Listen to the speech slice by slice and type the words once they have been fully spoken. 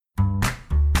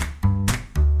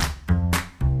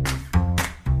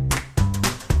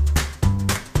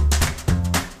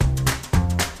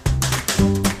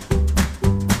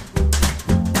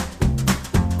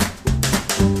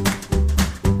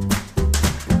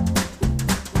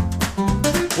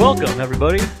Welcome,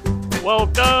 everybody.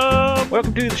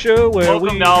 Welcome to the show where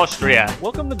Welcome to Austria.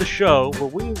 Welcome to the show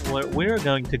where we're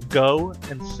going to go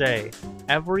and say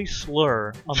every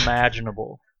slur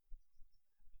imaginable,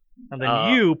 and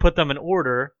then you put them in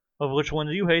order of which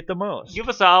ones you hate the most. Give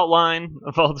us an outline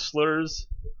of all the slurs,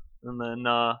 and then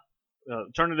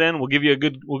turn it in. We'll give you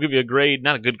a grade,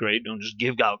 not a good grade. Don't just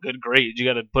give out good grades. You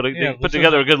got to put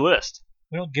together a good list.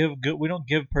 We don't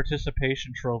give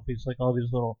participation trophies like all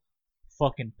these little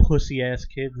fucking pussy ass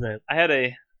kids that. I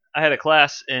had a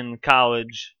class in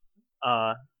college.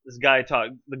 This guy taught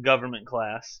the government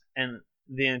class, and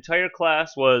the entire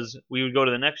class was we would go to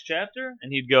the next chapter,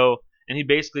 and he'd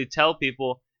basically tell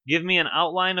people, give me an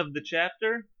outline of the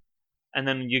chapter, and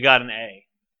then you got an A.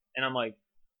 And I'm like,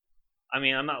 I'm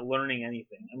not learning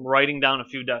anything. I'm writing down a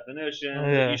few definitions.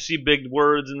 Yeah. You see big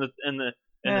words in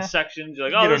the sections.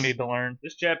 You're like, oh, you don't need to learn.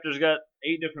 This chapter's got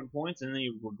 8 different points, and then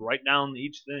you would write down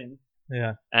each thing.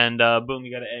 Yeah. And boom,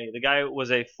 you got an A. The guy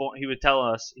he would tell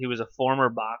us he was a former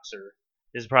boxer.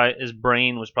 His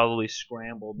brain was probably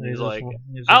scrambled. He's like,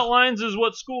 outlines is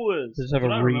what school is. Does have a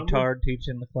retard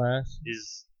teaching the class?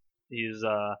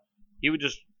 He would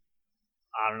just,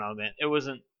 I don't know, man. It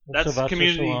wasn't. That's Sylvester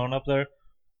community Stallone up there.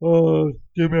 Oh,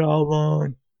 give me an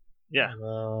outline. Yeah.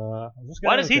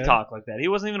 Why does he talk like that? He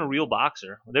wasn't even a real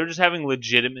boxer. They were just having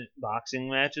legitimate boxing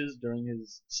matches during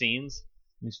his scenes.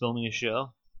 He's filming a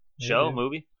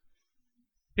movie.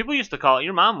 People used to call it.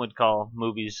 Your mom would call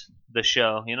movies the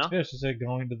show, you know? Yeah, she said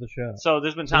going to the show. So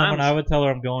there's been times when I would tell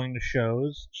her I'm going to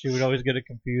shows, she would always get it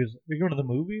confused. Are you going to the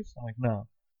movies? I'm like, no.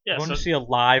 Yeah, I'm going to see a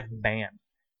live band.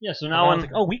 Yeah, so now I was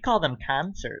like, oh, we call them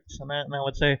concerts. And I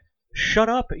would say, shut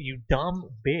up, you dumb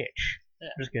bitch. Yeah.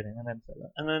 Just kidding. I didn't say that.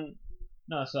 And then,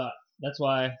 no, so that's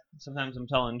why sometimes I'm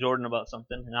telling Jordan about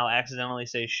something, and I'll accidentally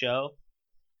say show,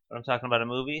 but I'm talking about a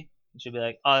movie. And she'll be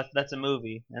like, oh, that's a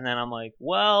movie. And then I'm like,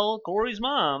 well, Corey's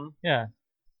mom. Yeah.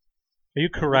 Are you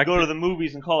correct? Go to the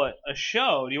movies and call it a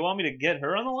show. Do you want me to get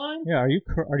her on the line? Yeah,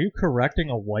 are you correcting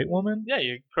a white woman? Yeah,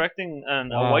 you're correcting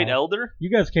a white elder. You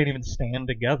guys can't even stand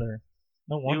together.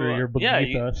 No wonder you're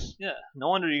beneath us. Yeah, no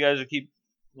wonder you guys keep,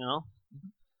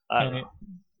 I don't know.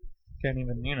 Can't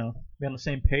even, be on the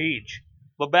same page.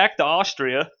 But back to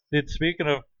Austria. Dude, speaking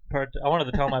of I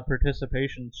wanted to tell my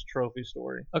participation trophy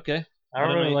story. Okay. I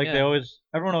don't really like.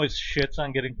 Everyone always shits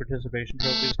on getting participation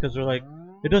trophies because they're like,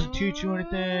 it doesn't teach you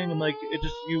anything, and like it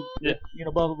just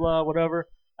blah blah blah whatever.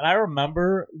 And I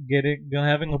remember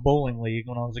having a bowling league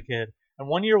when I was a kid, and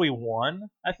one year we won,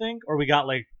 I think, or we got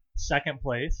like second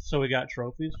place, so we got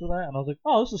trophies for that, and I was like,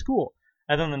 oh, this is cool.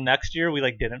 And then the next year we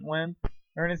like didn't win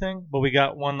or anything, but we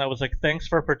got one that was like, thanks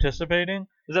for participating.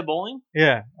 Is that bowling?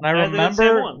 Yeah, and I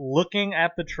remember looking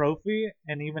at the trophy,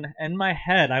 and even in my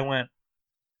head I went,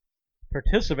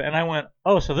 participate, and I went,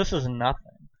 oh, so this is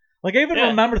nothing. Like, I even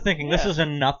remember thinking, this is a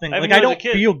nothing. Like, I don't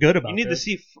feel good about it. You need to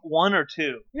see 1 or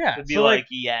 2 to be so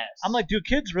yes. I'm like, do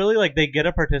kids really, like, they get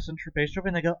a participation trophy,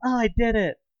 and they go, oh, I did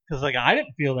it. Because, like, I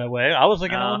didn't feel that way. I was,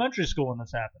 like, in elementary school when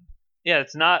this happened. Yeah,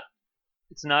 it's not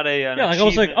a I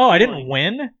was like, oh, I didn't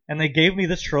win, and they gave me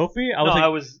this trophy? I was like, I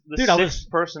was the sixth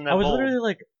person that I was bowled. literally,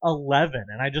 like, 11,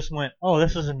 and I just went, oh,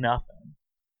 this is nothing.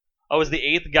 I was the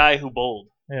 8th guy who bowled.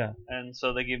 Yeah. And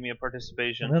so they gave me a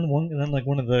participation. And then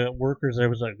one of the workers there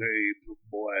was like, hey,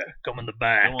 boy, come in the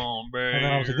back. Come on, bro. And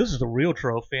then I was like, this is the real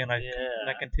trophy, and I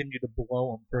continued to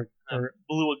blow him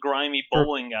blew a grimy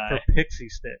bowling guy. For pixie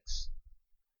sticks.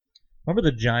 Remember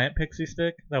the giant pixie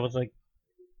stick that was like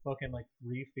fucking like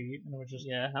 3 feet, and it was just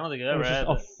I don't think I ever had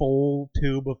a full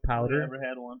tube of powder. I never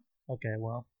had one. Okay,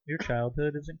 well, your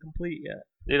childhood isn't complete yet.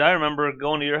 Dude, I remember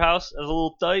going to your house as a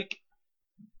little tyke.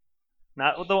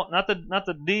 Not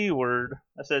the D word.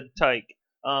 I said tyke.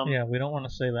 Yeah, we don't want to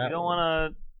say that. We don't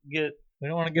want to get. We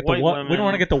don't want to get we don't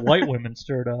want to get the white women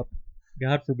stirred up.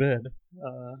 God forbid.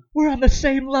 We're on the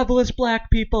same level as black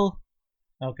people.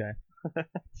 Okay.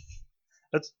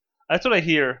 That's what I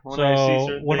hear when I see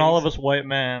certain when things. all of us white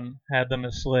men had them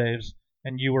as slaves,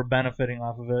 and you were benefiting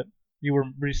off of it, were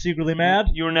you secretly mad?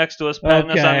 You were next to us, patting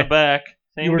us on the back,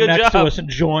 saying, you were good next job. to us,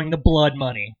 enjoying the blood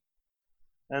money.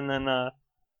 And then,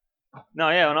 when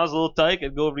I was a little tyke,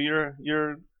 I'd go over to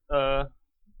your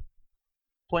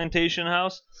plantation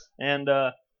house, and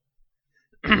that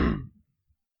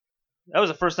was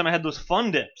the first time I had those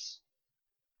fun dips.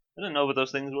 I didn't know what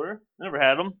those things were. I never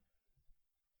had them.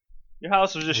 Your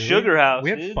house was just sugar house. We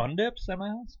had dude. fun dips at my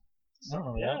house? I don't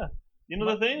know that. You know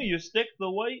the thing? You stick the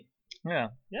white? Yeah.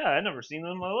 Yeah, I'd never seen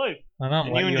them in my life. I know.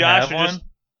 And you and Josh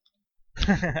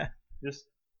are just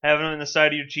having them in the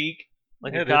side of your cheek.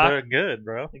 Like a cock. They're good,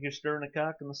 bro. Like you're stirring a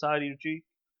cock in the side of your cheek.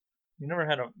 You never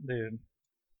had a... Dude.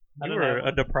 You were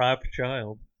a deprived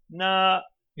child. Nah,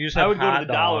 You just have I would go to hot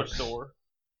the dollar dogs. store,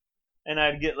 and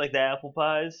I'd get like the apple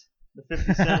pies, the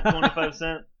 50-cent,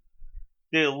 25-cent.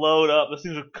 They load up. Those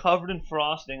things are covered in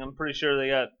frosting. I'm pretty sure they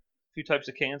got a few types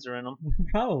of cancer in them.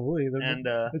 Probably. And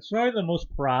It's probably the most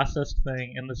processed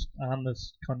thing in this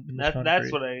country.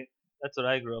 that's what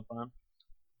I grew up on.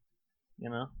 You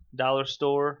know, dollar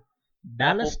store.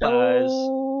 Dollar apple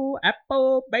store,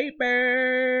 apple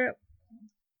baby.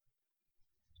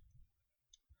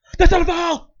 That's not a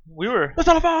foul. That's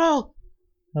not a foul.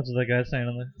 That's what that guy's saying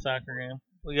in the soccer game.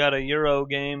 We got a Euro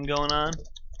game going on.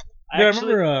 Yeah, I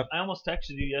remember. I almost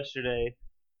texted you yesterday.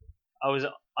 I was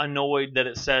annoyed that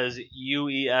it says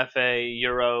UEFA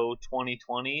Euro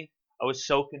 2020. I was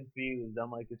so confused. I'm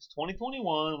like, it's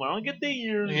 2021. Why don't I get the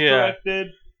years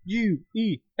corrected?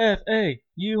 UEFA.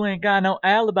 You ain't got no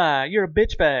alibi. You're a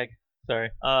bitch bag.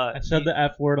 Sorry. I said the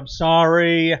F word. I'm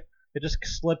sorry. It just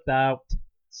slipped out.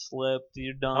 Slipped.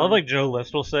 You're done. I love like Joe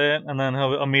List will say it, and then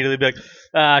he'll immediately be like,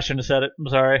 I shouldn't have said it. I'm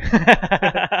sorry.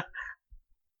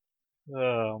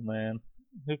 Oh, man.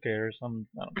 Who cares? I don't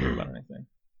care about anything.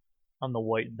 I'm the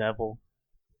white devil.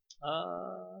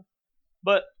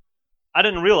 But I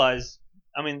didn't realize.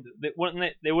 I mean,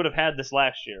 they would have had this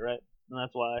last year, right? And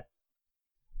that's why.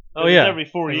 Oh yeah, every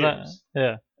 4 years.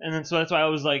 Yeah. And then so that's why I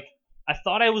was like, I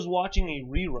thought I was watching a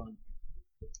rerun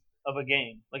of a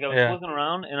game. Like I was looking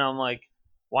around, and I'm like,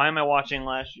 why am I watching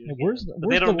last year's game? Where's the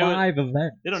live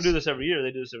event? They don't do this every year.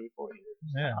 They do this every 4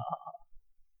 years.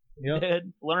 Yeah. Yep.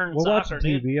 Learn we're soccer,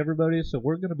 watching TV, dude. everybody, so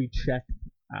we're gonna be checked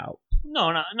out.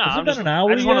 No. Has I it just been an hour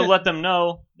want to yet? let them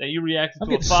know that you reacted I'm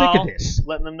to a getting sick foul, of this.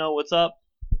 letting them know what's up,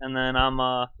 and then I'm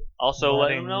also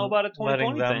letting them know about a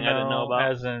 2020 thing I didn't know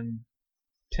about. As in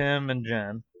Tim and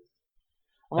Jen.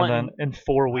 I'm And then in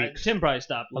 4 weeks. Tim probably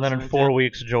stopped And then in 4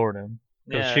 weeks, Jordan.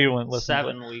 Because she went listen.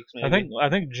 7 weeks, maybe. I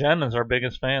think Jen is our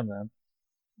biggest fan then.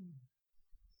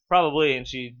 Probably, and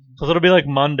she. So it'll be like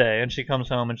Monday, and she comes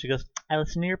home and she goes, "I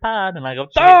listen to your pod," and I go,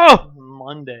 "Oh!"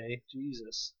 Monday,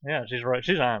 Jesus. Yeah, she's right.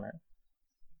 She's on it.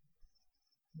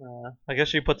 I guess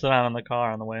she puts it on in the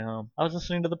car on the way home. I was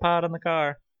listening to the pod in the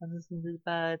car. I was listening to the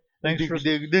pod.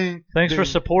 Thanks for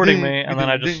supporting me, and then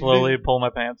I just slowly pull my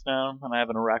pants down, and I have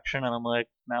an erection, and I'm like,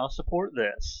 now support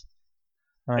this.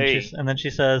 And then she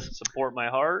says, support my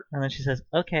heart. And then she says,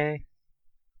 okay.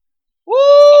 Woo!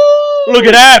 Look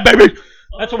at that, baby.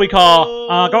 That's what we call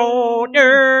go.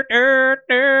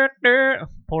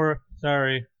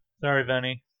 Sorry,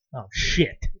 Venny. Oh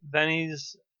shit.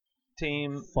 Venny's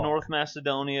team, Fuck. North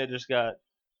Macedonia, just got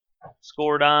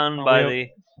scored on by the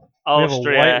Austria.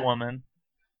 We have a white woman.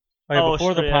 Before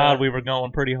the Austria. pod, we were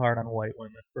going pretty hard on white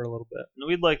women for a little bit. And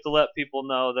we'd like to let people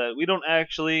know that we don't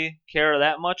actually care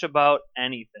that much about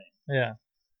anything. Yeah.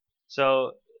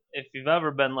 So if you've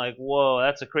ever been like, "Whoa,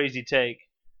 that's a crazy take,"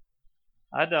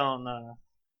 I don't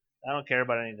care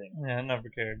about anything. Yeah, I never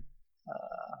cared.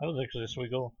 That was actually a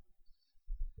sweet goal.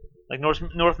 Like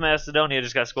North Macedonia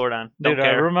just got scored on. Don't Dude,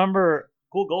 care. I remember.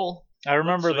 Cool goal. I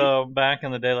remember though back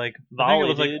in the day, like I think it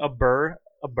was like a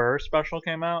Burr special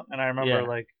came out, and I remember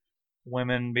like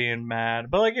women being mad,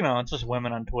 but like it's just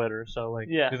women on Twitter, so like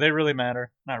do they really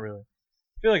matter? Not really.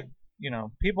 I feel like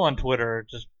people on Twitter are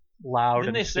just loud.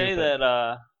 Didn't they say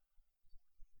that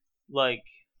like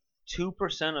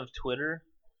 2% of Twitter?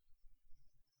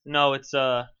 No, it's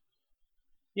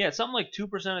it's something like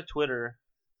 2% of Twitter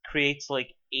creates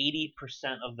like 80%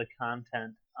 of the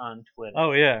content on Twitter.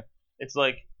 Oh yeah. It's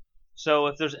like, so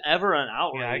if there's ever an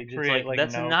outrage, it's like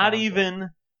that's not even.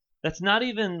 That's not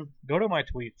even. Go to my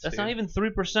tweets. That's not even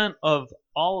 3% of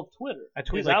all of Twitter. I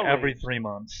tweet like every 3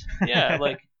 months. Yeah,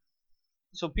 like.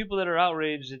 So people that are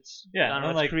outraged, it's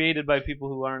it's created by people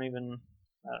who aren't even.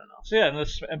 I don't know. So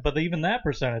yeah, but even that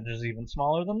percentage is even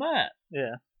smaller than that.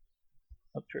 Yeah.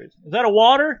 That's crazy. Is that a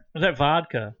water? Or is that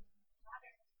vodka?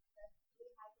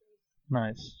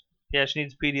 Nice. Yeah, she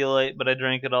needs Pedialyte, but I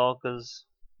drank it all because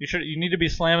you need to be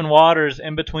slamming waters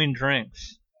in between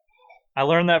drinks. I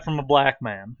learned that from a black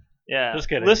man. Yeah. Just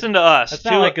kidding. Listen to us. It's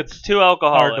not like it's two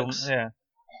alcoholics. Yeah.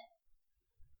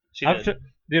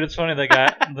 Dude, it's funny the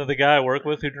guy I work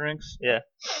with who drinks. Yeah.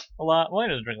 A lot. Well, he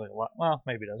doesn't drink like a lot. Well,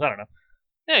 maybe he does. I don't know.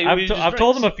 Yeah, I've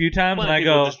told him a few times, and I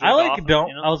go, I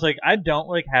was like, I don't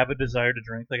like have a desire to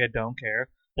drink. Like I don't care.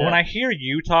 But when I hear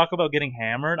you talk about getting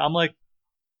hammered, I'm like,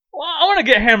 well, I want to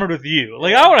get hammered with you.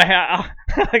 Like I want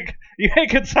to like you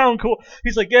make it sound cool.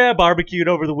 He's like, yeah, barbecued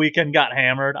over the weekend, got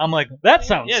hammered. I'm like, that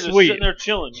sounds just sweet. Sitting there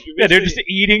chilling. They're just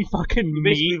eating fucking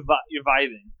meat. You're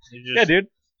vibing. Dude,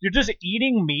 you're just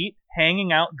eating meat,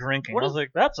 hanging out, drinking. I was like,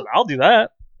 I'll do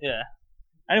that. Yeah.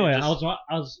 Anyway, I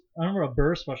remember a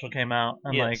Burr special came out,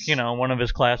 and one of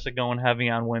his classic going heavy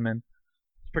on women.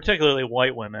 particularly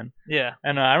white women. Yeah.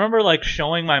 And I remember like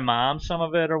showing my mom some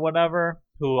of it or whatever,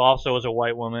 who also was a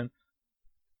white woman.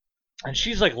 And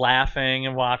she's like laughing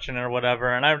and watching it or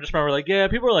whatever. And I just remember like, yeah,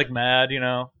 people are like mad,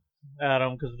 at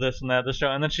him because this and that, this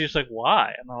show. And then she's like,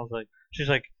 why? And I was like, she's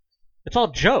like, it's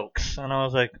all jokes. And I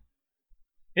was like,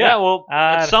 Yeah, well,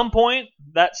 I- at some point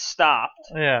that stopped,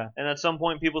 yeah, and at some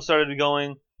point people started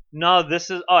going, no, this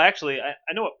is. Oh, actually,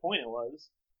 I know what point it was.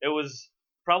 It was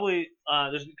probably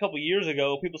there's a couple years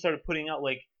ago. People started putting out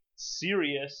like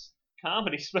serious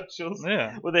comedy specials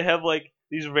yeah, where they have like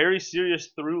these very serious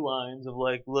through lines of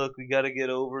like, look, we got to get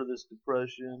over this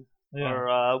depression, yeah.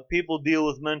 or people deal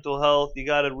with mental health. You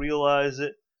got to realize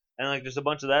it, and like just a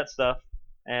bunch of that stuff.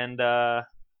 And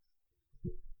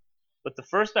but the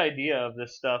first idea of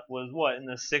this stuff was what, in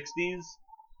the 60s?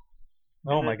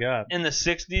 Oh my god. In the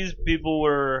 60s, people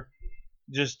were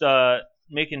just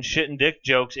making shit and dick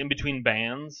jokes in between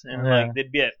bands, and Yeah. like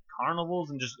they'd be at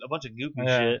carnivals and just a bunch of goofy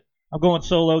Yeah. shit. I'm going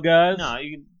solo, guys. No,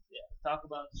 you can talk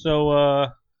about. So,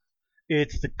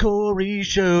 it's the Corey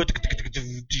Show.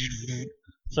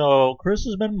 So, Chris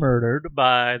has been murdered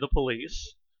by the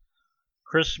police.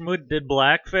 Chris Smoot did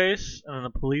blackface, and then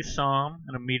the police saw him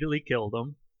and immediately killed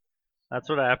him. That's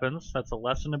what happens. That's a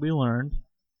lesson to be learned.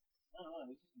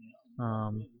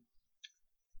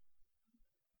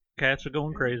 Cats are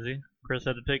going crazy. Chris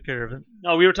had to take care of it.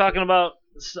 No, we were talking about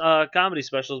comedy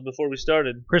specials before we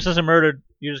started. Chris isn't murdered.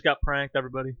 You just got pranked,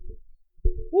 everybody.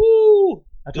 Woo!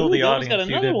 I told Ooh, the we almost got audience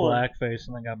you another did one. blackface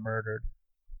and then got murdered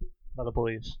by the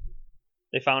police.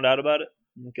 They found out about it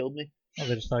and killed me. Oh,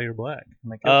 they just thought you were black.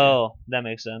 And they killed Oh, that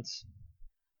makes sense.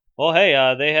 Well, hey,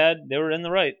 they were in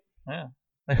the right. you.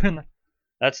 Yeah.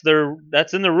 That's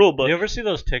in the rule book. You ever see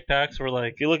those TikToks where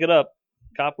like If you look it up,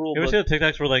 cop rule you ever book. see the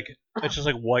TikToks where like it's just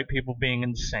like white people being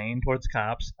insane towards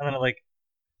cops, and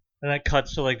then it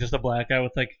cuts to like just a black guy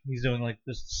with like he's doing like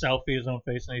this selfie of his own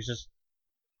face, and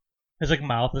his like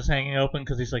mouth is hanging open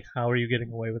because he's like, how are you getting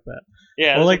away with that?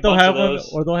 Yeah, Or there's like a they'll bunch have of one,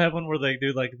 those. or they'll have one where they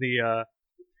do like the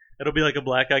it'll be like a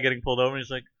black guy getting pulled over, and he's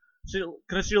like,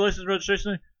 can I see your license and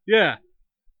registration? Yeah.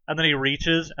 And then he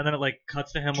reaches, and then it like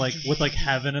cuts to him like with like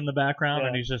heaven in the background, Yeah.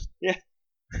 and he's just Yeah.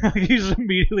 he's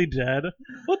immediately dead.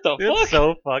 What the It's fuck?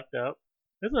 so fucked up.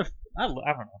 I don't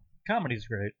know. Comedy's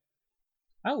great.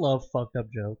 I love fucked up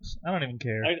jokes. I don't even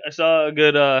care. I saw a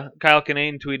good Kyle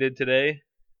Kinane tweeted today.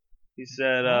 He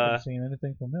said, I haven't seen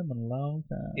anything from him in a long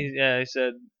time. he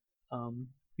said,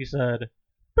 He said,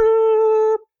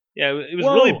 "Boop." yeah, it was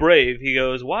Whoa. really brave. He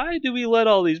goes, why do we let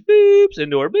all these beeps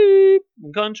into our beep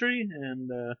country and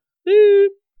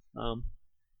beep?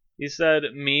 He said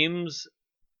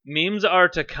memes are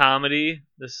to comedy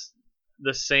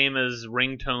the same as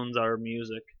ringtones are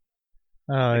music.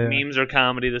 Oh yeah, Memes are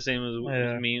comedy the same as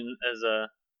Yeah. memes as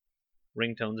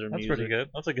ringtones are that's music. pretty good.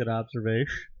 That's a good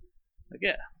observation. Like,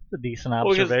 yeah, It's a decent Well,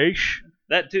 because observation.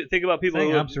 that too. Think about people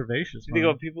Saying who have, observation is you think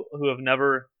fun. about people who have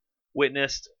never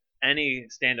witnessed any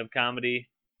stand-up comedy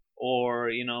or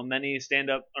many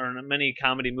stand-up or many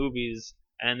comedy movies,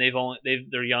 and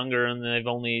they're younger and they've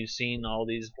only seen all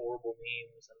these horrible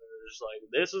memes, and they're just like,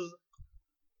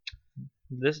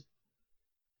 this.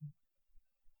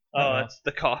 Oh, Uh-oh. that's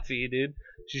the coffee, dude.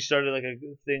 She started like a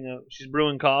thing of she's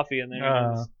brewing coffee in there.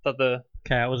 Uh. And I thought the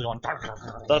Cat was going.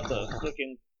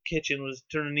 fucking kitchen was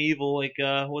turning evil, like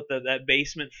that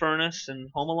basement furnace in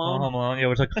Home Alone. Home Alone. Yeah,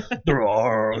 it's like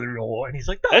and he's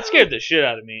like, That scared the shit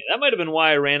out of me. That might have been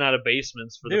why I ran out of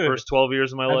basements for the Dude, first 12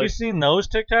 years of my Have you life. seen those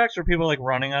TikToks where people like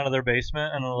running out of their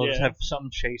basement and they'll just Yeah. have something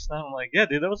chase them? I'm like, yeah,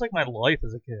 dude, that was like my life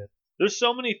as a kid. There's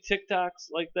so many TikToks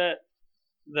like that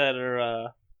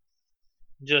are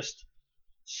just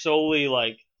solely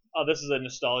like, oh, this is a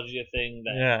nostalgia thing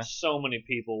that Yeah. so many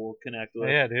people will connect with.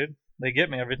 Yeah, dude, they get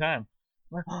me every time.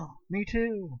 I'm like, oh, me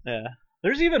too. Yeah.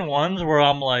 There's even ones where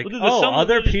I'm like, Well, dude, there's oh, someone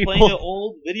other just people. playing an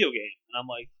old video game, and I'm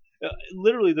like,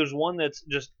 literally, there's one that's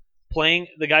just playing.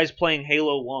 The guy's playing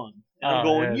Halo 1, and I'm Oh,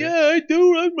 going, yeah, yeah, I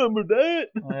do remember that.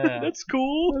 Yeah. That's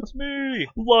cool. That's me.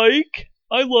 Like,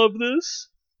 I love this.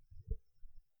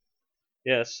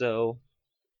 Yeah, so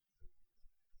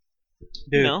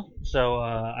Dude, No. so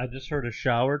I just heard a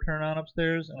shower turn on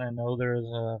upstairs, and I know there's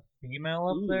a female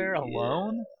up Ooh, there yeah.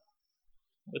 alone.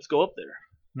 let's go up there.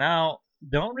 Now,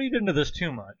 don't read into this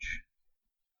too much.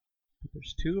 But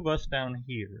there's two of us down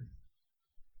here.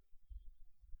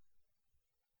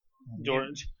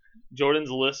 Jordan's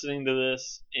listening to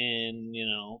this in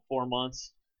 4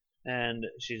 months, and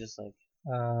she's just like,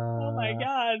 oh my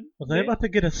god. Was I about to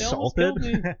get almost assaulted?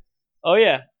 killed me. Oh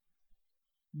yeah,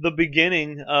 the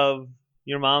beginning of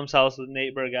Your Mom's House with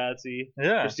Nate Bargatze.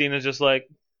 Yeah. Christina's just like,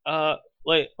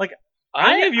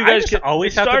 Any of you I guys just could,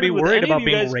 always it have to be started with worried any of about you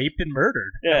being guys- raped and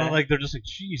murdered. Yeah. And then, like they're just like,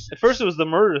 Jesus. At first it was the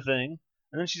murder thing,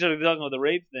 and then she started talking about the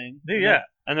rape thing. Dude, and yeah. then-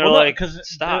 and they're Well, no, like, 'cause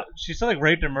stop. She said like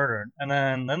raped and murdered, and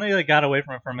then they like got away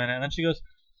from it for a minute, and then she goes,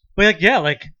 but like yeah,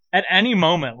 like at any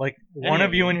moment, like one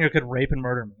of you in here could rape and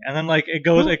murder me, and then like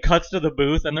it cuts to the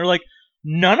booth, and they're like,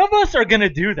 none of us are gonna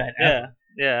do that. Ever.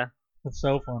 Yeah. It's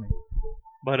so funny.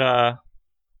 But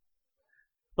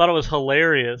thought it was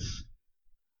hilarious.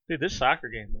 Dude, this soccer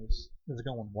game is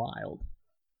going wild.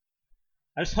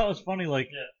 I just thought it was funny, like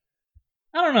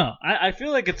I don't know. I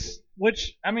feel like it's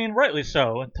which I mean, rightly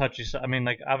so, and touchy. I mean,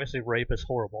 like obviously rape is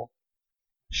horrible.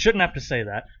 Shouldn't have to say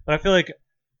that, but I feel like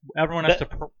everyone has to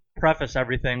preface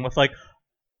everything with like,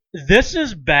 this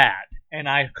is bad, and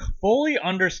I fully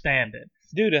understand it,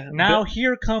 Dude. Now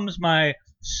here comes my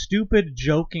stupid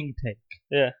joking take.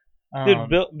 Yeah. Dude,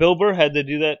 Bill Burr had to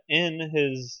do that in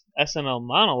his SNL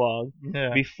monologue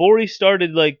before he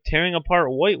started like tearing apart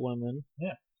white women.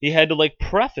 Yeah. He had to like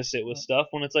preface it with stuff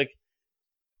when it's like,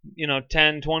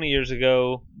 10, 20 years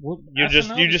ago, you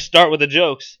just start with the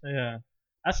jokes. Yeah.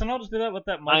 SNL just did that with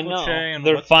that Michael Che and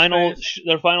their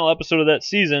final episode of that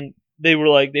season. They were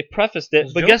like they prefaced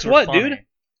it, but guess what, dude?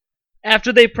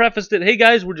 After they prefaced it, hey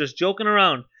guys, we're just joking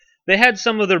around. They had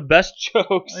some of their best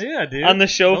jokes on the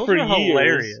show Those for years.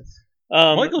 Hilarious.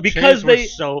 Because they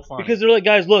so funny. Because they're like,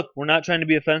 guys, look, we're not trying to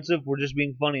be offensive, we're just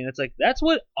being funny. And it's like that's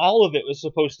what all of it was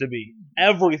supposed to be.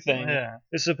 Everything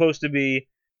is supposed to be.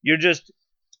 You're just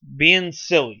being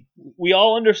silly. We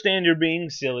all understand you're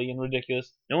being silly and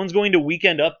ridiculous. No one's going to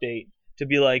Weekend Update to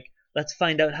be like, let's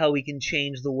find out how we can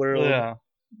change the world. Yeah.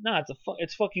 No,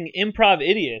 it's fucking improv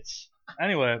idiots.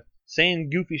 Anyway, saying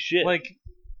goofy shit. Like,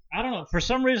 I don't know. For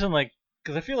some reason, like,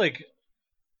 because I feel like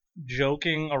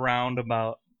joking around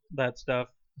about that stuff,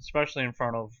 especially in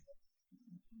front of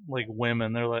like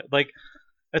women, they're like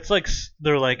it's like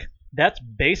they're like that's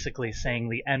basically saying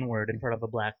the N-word in front of a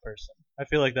black person. I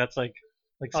feel like that's like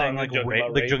saying like rape,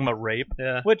 like joking about rape.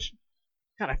 Yeah. Which,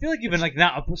 God, I feel like even like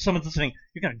now someone's listening,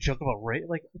 you're gonna joke about rape.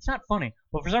 Like it's not funny.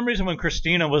 But for some reason, when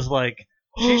Christina was like,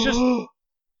 she's just.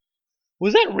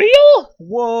 Was that real?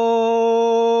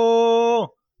 Whoa!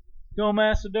 Go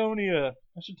Macedonia.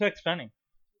 I should text Fenny.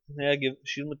 Yeah,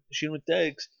 shoot him a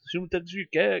text. Shoot him a text your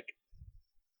cack.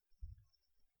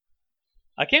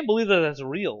 I can't believe that that's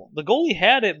real. The goalie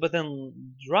had it, but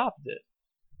then dropped it.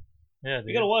 Yeah, dude.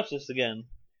 You gotta watch this again.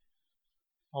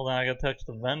 Hold on, I gotta text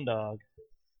the Venn dog.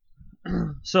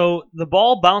 So the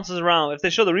ball bounces around. If they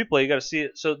show the replay, you gotta see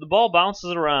it. So the ball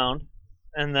bounces around,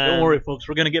 and then don't worry, folks.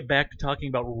 We're gonna get back to talking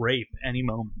about rape any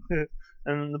moment.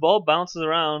 And the ball bounces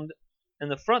around in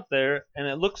the front there, and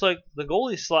it looks like the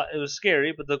goalie slide. It was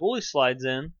scary, but the goalie slides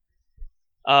in,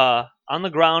 on the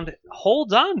ground,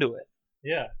 holds on to it.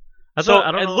 Yeah. So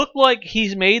it looked like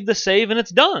he's made the save and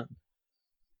it's done.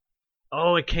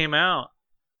 Oh, it came out.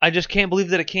 I just can't believe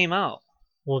that it came out.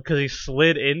 Well, because he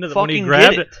slid into the when he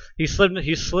grabbed it. He slid.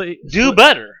 Do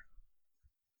better.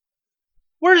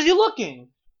 Where's he looking?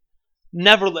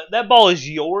 Never let that ball is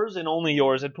yours and only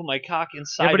yours. I'd put my cock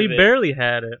inside. Yeah, but he barely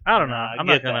had it. I don't know. I'm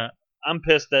not gonna. I'm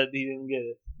pissed that he didn't get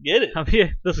it. Get it? I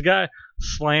mean, this guy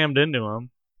slammed into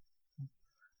him.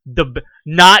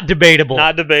 Not debatable.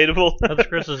 Not debatable. That's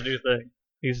Chris's new thing.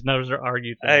 He's never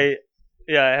argued. I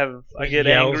get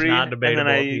angry and then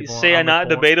I say I'm not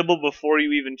debatable before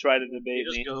you even try to debate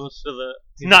me. Goes to the.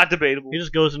 It's not debatable. He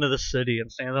just goes into the city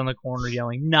and stands on the corner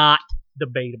yelling, "Not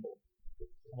debatable."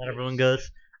 And then everyone goes,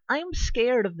 "I'm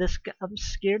scared of this. I'm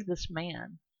scared of this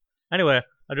man." Anyway,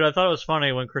 I thought it was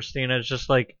funny when Christina is just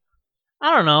like,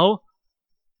 I don't know,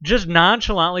 just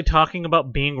nonchalantly talking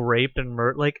about being raped and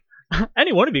murdered. Like,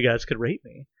 any one of you guys could rape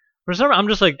me. For some, I'm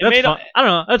just like, that's fun. I don't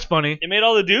know, that's funny. It made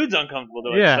all the dudes uncomfortable.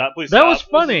 They're like, yeah, stop, please that stop. was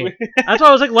funny. That's why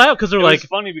I was like, loud because they're like, it was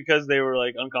funny because they were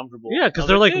like uncomfortable. Yeah, because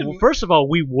they're like, well, first of all,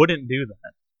 we wouldn't do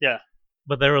that. Yeah.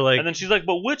 But they were like, and then she's like,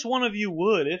 but which one of you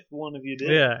would if one of you did?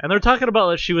 Yeah, and they're talking about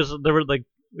like they were like,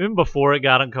 even before it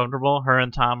got uncomfortable, her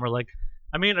and Tom were like,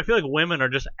 I mean, I feel like women are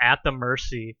just at the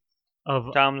mercy of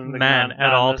men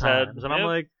at all times. And I'm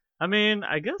like, I mean,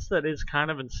 I guess that is kind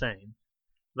of insane.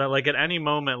 That like at any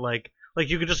moment, like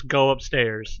you could just go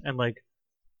upstairs and like,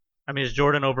 I mean, is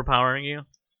Jordan overpowering you?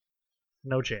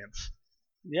 No chance.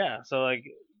 Yeah, so like,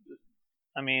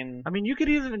 I mean, you could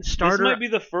even start. This might be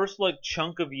the first like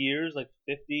chunk of years, like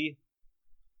 50,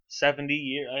 70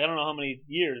 years. I don't know how many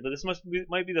years, but this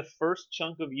might be the first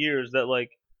chunk of years that like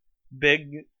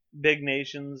big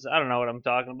nations. I don't know what I'm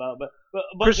talking about, but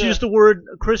Chris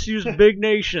used big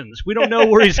nations. We don't know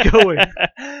where he's going.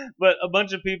 But a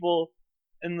bunch of people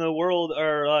in the world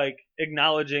are like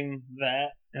acknowledging that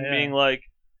and being like,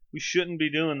 we shouldn't be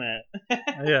doing that.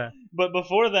 Yeah. But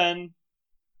before then,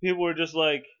 people were just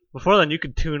like, Before then, you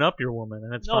could tune up your woman,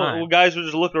 and it's no, fine. well, guys would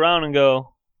just look around and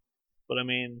go, but I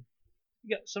mean,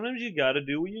 sometimes you gotta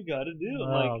do what you gotta do.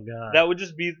 Oh Like god. that would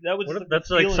just What like if that's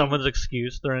the like feeling. someone's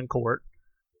excuse? They're in court.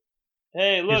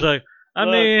 Hey, look. He's like, I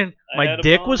look, mean, I my had a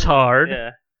dick was boner." hard. Yeah,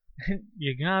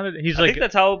 You got it. He's I like, think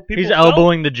that's how people. he's felt.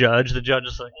 elbowing the judge. The judge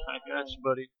is like, I got you,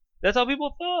 buddy. That's how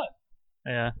people thought.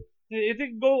 Yeah. If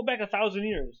it go back 1,000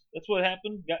 years, that's what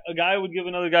happened. A guy would give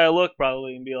another guy a look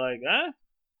probably and be like, "Huh?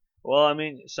 Well, I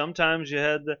mean, sometimes you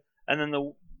had the, and then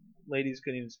the ladies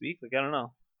couldn't even speak. Like I don't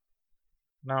know.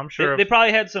 No, I'm sure. They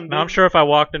probably had some. No, I'm sure if I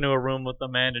walked into a room with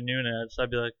Amanda Nunes, I'd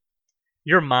be like,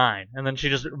 "You're mine," and then she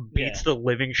just beats the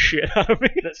living shit out of me.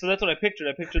 So that's what I pictured.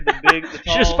 I pictured the big, the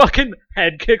tall. She just fucking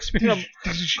head kicks me. And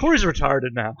Corey's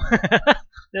retarded now.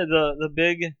 Yeah, the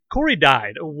big. Corey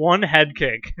died. One head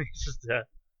kick. He's just dead.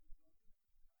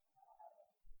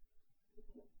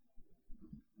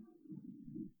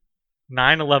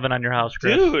 9/11 on your house,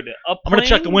 Chris. Dude, I'm gonna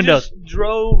check the windows.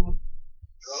 Drove.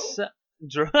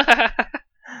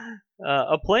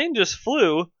 A plane just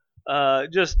flew,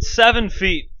 just 7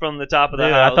 feet from the top of the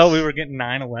Dude, house. I thought we were getting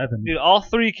 9/11. Dude, all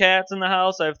 3 cats in the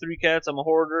house. I have 3 cats. I'm a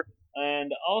hoarder,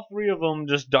 and all 3 of them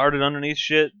just darted underneath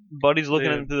shit. Buddy's looking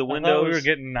Dude, in through the I thought windows. we were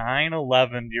getting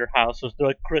 9/11 to your house. They're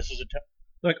like, Chris is a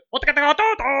like,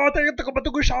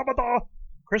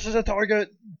 Chris is a target.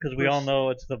 Because we all know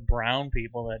it's the brown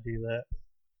people that do that.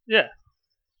 Yeah.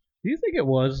 Do you think it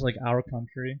was like our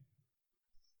country?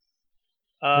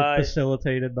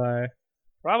 Facilitated by.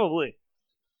 Probably.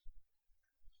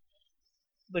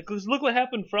 Like, 'cause look what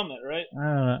happened from it, right? I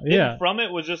don't know. Hidden Yeah. from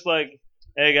it was just like,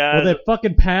 hey guys. Well, they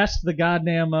fucking passed the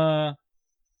goddamn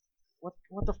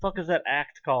what the fuck is that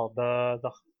act called? Oh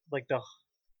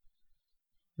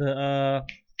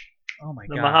my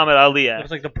the god. Muhammad Ali It Act.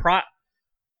 was like the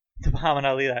Muhammad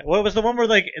Ali Act. What was the one where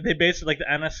like they basically like the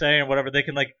NSA or whatever they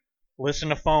can like listen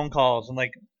to phone calls and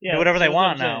like do whatever they that's what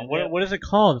want I'm now. saying, What yeah. what is it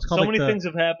called? It's called So like many the, things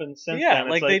have happened since yeah, then.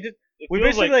 It's like they did. It We feels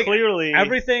basically like like clearly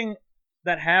everything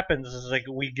that happens is like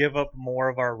we give up more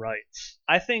of our rights.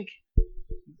 I think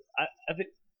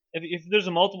if there's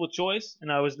a multiple choice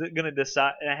and I was gonna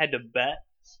decide and I had to bet,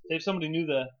 say if somebody knew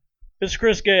the Is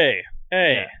Chris gay?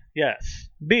 A. Yeah. Yes.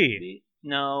 B.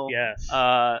 no Yes.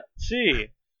 C.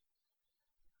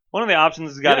 one of the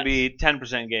options has got to Yes. be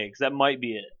 10% gay because that might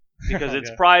be it because it's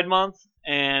Okay. Pride Month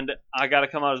and I got to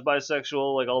come out as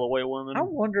bisexual like all the white women. I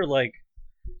wonder, like,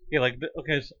 yeah, like,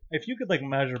 okay, so if you could like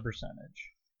measure percentage.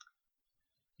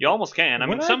 You almost can. I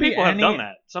mean, Would I some be people have any- done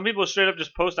that. Some people straight up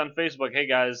just post on Facebook, "Hey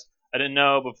guys, I didn't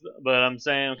know, but I'm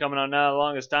saying I'm coming out now. The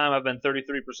longest time I've been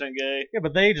 33% gay." Yeah,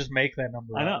 but they just make that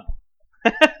number. I up.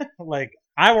 know. Like,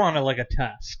 I want to like a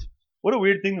test. What a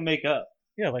weird thing to make up.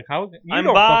 Yeah, like how you I'm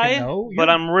don't bi, fucking know. but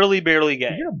I'm really barely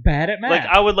gay. You're bad at math. Like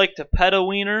I would like to pet a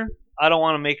wiener. I don't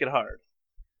want to make it hard.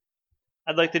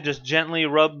 I'd like to just gently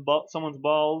rub someone's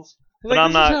balls, but Like, I'm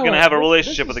this is not how, gonna like, have a this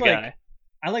relationship is with a like- guy.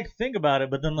 I like think about it,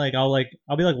 but then like I'll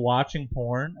be like watching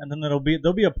porn, and then there'll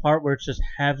be a part where it's just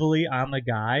heavily on the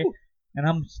guy, and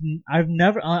I'm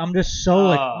just so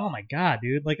like, oh my god,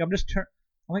 dude, like I'm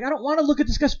like I don't want to look at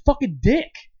this guy's fucking dick.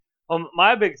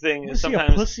 My big thing I is see a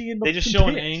sometimes pussy in the they just fucking show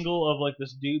an dick. angle of like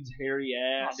this dude's hairy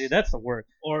Oh, ass, dude, that's the worst.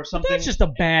 or But something. that's just a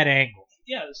bad angle.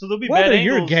 Yeah, so there'll be Whether bad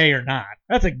you're angles. gay or not,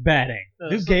 that's a bad angle.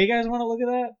 Do So- gay guys want to look at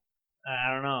that?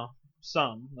 I don't know.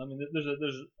 Some. I mean,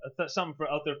 there's something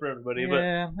out there for everybody. But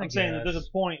Yeah, I'm saying that there's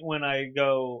a point when I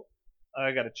go,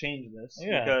 I got to change this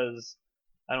Yeah. because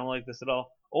I don't like this at all.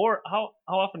 Or how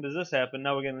often does this happen?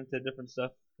 Now we're getting into different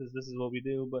stuff because this is what we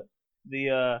do. But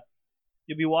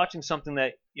you'll be watching something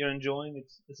that you're enjoying.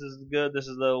 This is good. This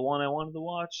is the one I wanted to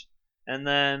watch, and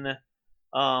then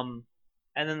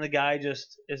the guy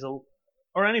just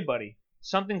or anybody,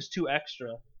 something's too extra.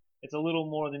 It's a little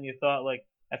more than you thought. Like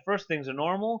at first things are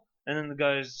normal, and then the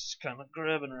guy's just kind of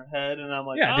grabbing her head, and I'm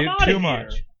like, Yeah, I'm dude, outta too here.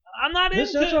 much. I'm not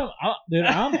This into. is dude.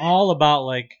 I'm all about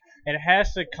like it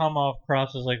has to come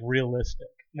across as like realistic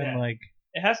Yeah. and like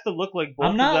It has to look like both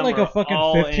I'm of not them like are a fucking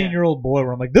all in. 15-year-old boy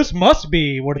where I'm like this must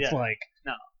be what it's Yeah. like.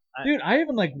 No, Dude, I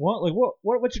even like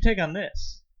what's your take on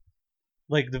this?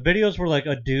 Like the videos where like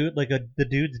a dude the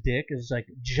dude's dick is like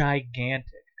gigantic.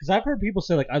 Because I've heard people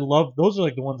say like I love those are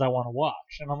like the ones I want to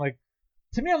watch, and I'm like,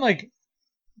 to me I'm like,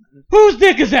 whose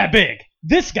dick is that big?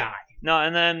 This guy, No,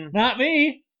 and then not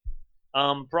me.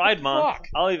 Pride the Month. fuck?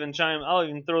 I'll even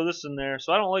throw this in there.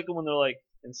 So I don't like them when they're like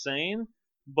insane,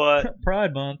 but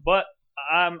Pride Month.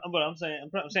 I'm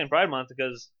saying Pride Month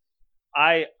because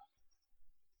I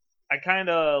kind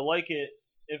of like it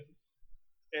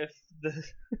if the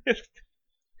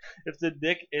if the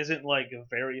dick isn't like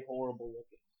very horrible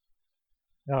looking.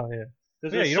 Oh yeah.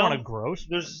 'Cause Yeah, there's you don't some, want to gross.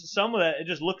 There's some of that it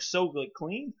just looks so like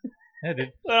clean. Yeah,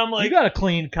 dude. But I'm like, You got a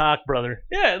clean cock, brother.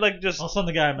 yeah, like just I'll send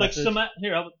the guy a like message.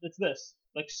 it's this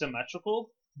like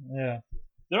symmetrical. Yeah,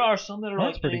 There are some that are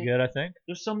that's like pretty good, I think.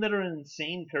 There's some that are an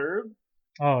insane curve,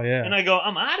 Oh yeah. and I go,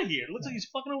 I'm out of here. It looks like he's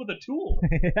fucking her with a tool.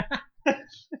 It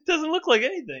doesn't look like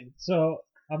anything. So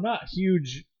I'm not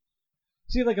huge.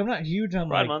 See, like I'm not huge on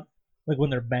Pride like Month. like when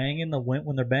they're banging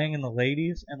the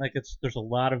ladies, and like there's a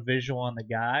lot of visual on the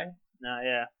guy. Nah,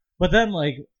 yeah. But then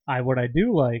like what I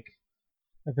do like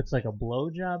if it's like a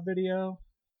blowjob video,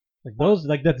 like those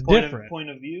like that's different. Point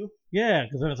of view. Yeah,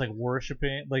 because then it's like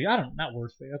worshiping. Like not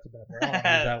worshiping. That's a bad word. I don't want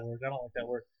to use that word. I don't like that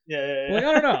word. Yeah. Like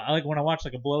I don't know. I like when I watch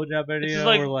like a blowjob video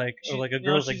like- or like a you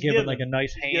girl's know, like she's giving giving. like a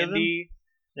nice She's giving. handy.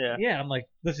 Yeah. Yeah, I'm like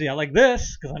I like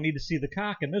this because I need to see the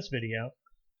cock in this video.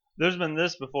 There's been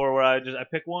this before where I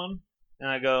pick one and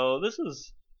I go, this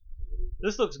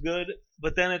looks good,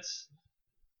 but then it's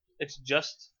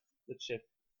just the chick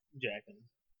jacking.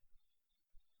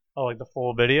 Oh, like the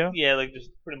full video? Yeah, like just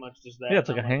pretty much just that. Yeah, it's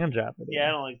like a I'm hand job video. Yeah,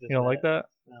 I don't like this. You don't like that?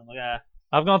 And I'm like,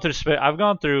 I've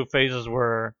gone through phases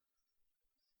where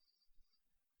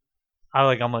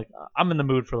I'm in the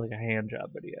mood for like a hand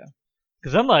job video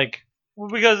because I'm like, well,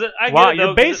 because I get wow, it, though,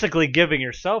 you're 'cause basically giving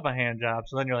yourself a hand job.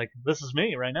 So then you're like, this is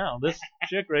me right now. This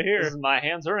chick right this here. is my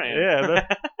hands, her hand. Yeah,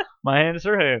 my hand is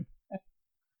her hand.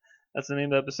 That's the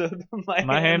name of the episode.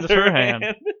 My hand is her hand.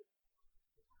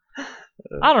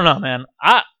 I don't know, man.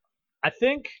 I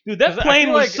think, Dude, that 'cause I plane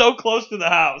feel was like- so close to the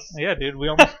house. Yeah, dude. We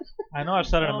almost. I know I've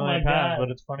said it a Oh million my times, God.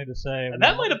 but it's funny to say. And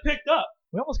that might have picked up.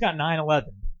 We almost got 9/11,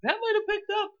 That might have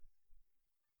picked up.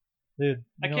 dude.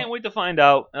 I can't wait to find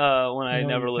out when I you know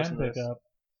never you listen can to pick this. up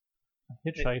a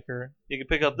hitchhiker, You can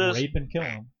pick up this. rape and kill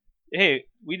him. Hey,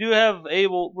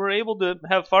 we're able to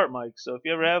have fart mics, so if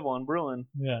you ever have one brewing,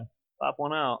 Yeah. pop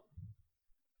one out.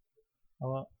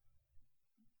 I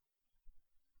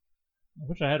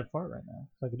wish I had a fart right now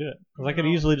so I could do it. Because I could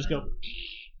easily just go.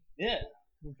 Yeah.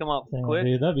 Come up Damn, quick.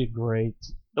 dude, that'd be great.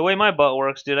 The way my butt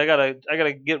works, dude, I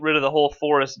gotta get rid of the whole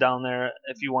forest down there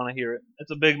if you want to hear it. It's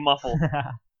a big muffle,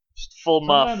 just full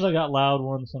muff. Sometimes I got loud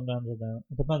ones, sometimes I don't.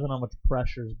 It depends on how much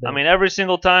pressure's built. I mean, every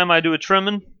single time I do a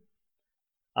trimming,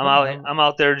 I'm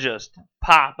out there just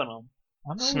popping them.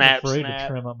 I'm always snap, afraid snap.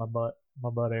 to trim up my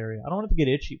butt area. I don't want it to get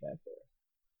itchy back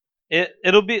there.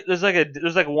 It'll be there's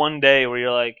like one day where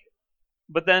you're like,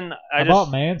 but then I bought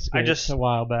Manscaped a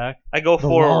while back. I go The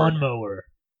forward. lawnmower.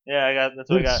 Yeah, that's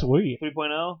what Dude, I it's got. sweet.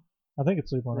 3.0. I think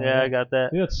it's 3.0. Yeah, I got that.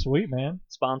 Dude, it's sweet, man.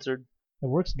 Sponsored. It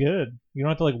works good. You don't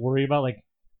have to like worry about like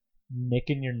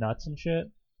nicking your nuts and shit.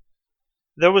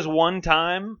 There was one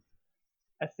time,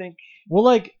 I think Well,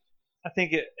 like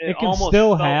it can almost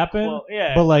still felt happen, close.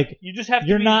 Yeah, but like you just have to.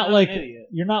 you're be not an like idiot.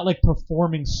 you're not like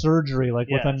performing surgery like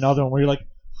with Yes. another one where you're like.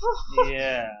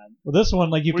 Yeah. Well, this one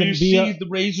like you Where can you be. see the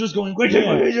razors going.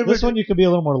 Yeah, this one you could be a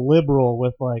little more liberal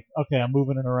with like, okay, I'm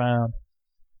moving it around.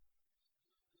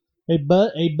 Hey,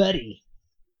 buddy,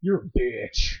 you're a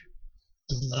bitch.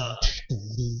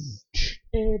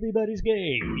 Everybody's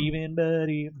gay, even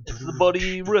buddy. It's the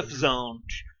buddy riff zone.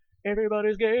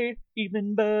 Everybody's gay,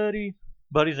 even buddy.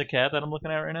 Buddy's a cat that I'm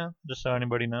looking at right now, just so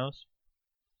anybody knows.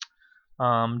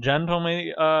 Jen told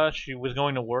me she was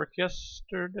going to work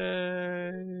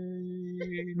yesterday.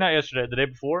 Not yesterday, the day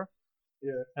before.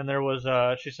 Yeah. And there was,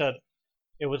 she said,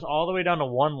 it was all the way down to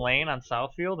one lane on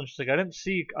Southfield, and she's like, I didn't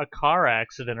see a car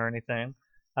accident or anything.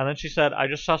 And then she said, I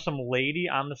just saw some lady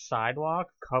on the sidewalk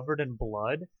covered in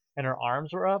blood, and her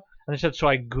arms were up. And she said, so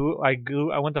I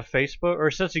went to Facebook, or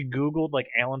it says she Googled like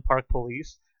Allen Park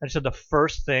Police, and she said the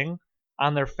first thing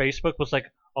on their Facebook was like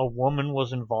a woman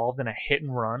was involved in a hit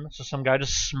and run. So some guy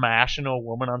just smashed into a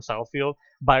woman on Southfield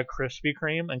by a Krispy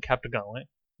Kreme and kept going.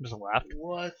 Just left.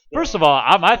 What? First of all,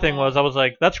 my thing was, I was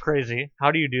like, that's crazy. How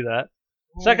do you do that?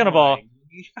 Second of all,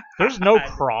 there's no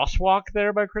crosswalk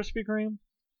there by Krispy Kreme.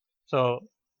 So,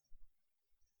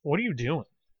 what are you doing?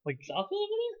 Like, Southfield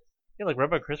over yeah, like right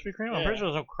by Krispy Kreme? I'm Yeah. pretty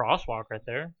sure there's no crosswalk right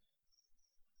there.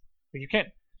 Like, you can't.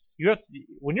 You have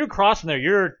when you're crossing there,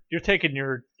 you're taking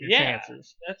your Yeah.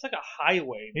 chances. That's like a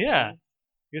highway. man. Yeah.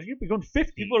 You'd be going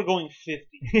 50. People are going 50.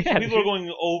 Yeah, People are dude.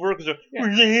 going over because they're.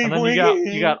 Yeah. And then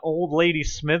you got old lady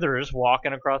Smithers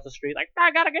walking across the street like,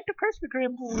 I gotta get to Krispy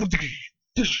Kreme.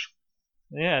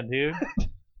 Yeah, dude.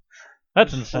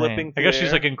 That's Just insane. flipping I guess through she's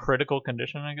the like in critical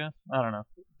condition, I guess. I don't know.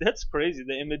 That's crazy.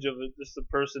 The image of just a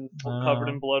person I covered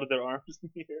know. in blood with their arms in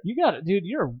the air. You got it, dude.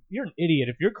 You're an idiot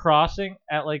if you're crossing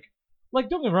at like don't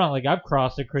get me wrong, like I've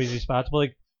crossed at crazy spots, but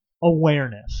like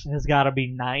awareness has got to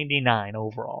be 99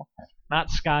 overall, not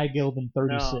Sky Gilden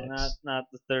 36. No, not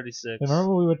the 36.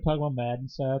 Remember we would talk about Madden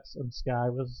stats and Sky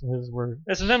was his were.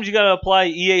 Yeah, sometimes you gotta apply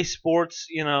EA Sports,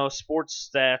 sports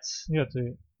stats Yeah,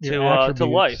 to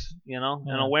life, and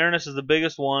Yeah. awareness is the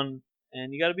biggest one,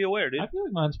 and you gotta be aware, dude. I feel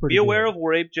like mine's pretty. Be aware good. of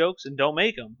rape jokes and don't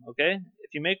make them. Okay,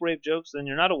 if you make rape jokes, then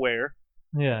you're not aware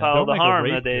Yeah, of how don't the make a harm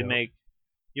rape that they joke. make.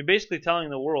 You're basically telling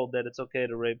the world that it's okay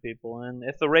to rape people, and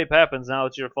if the rape happens, now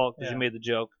it's your fault because Yeah. you made the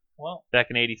joke Well, back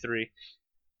in '83.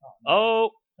 no.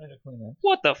 Oh, I had to clean that.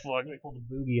 what the fuck? Let me pull the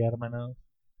boogie out of my nose.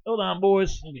 Hold on,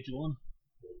 boys. I'll get you one.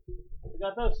 We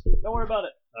got this. Don't worry about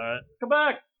it. All right. Come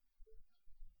back.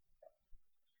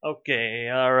 Okay,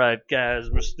 all right, guys,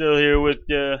 we're still here with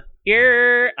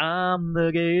Here, I'm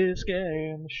the gayest guy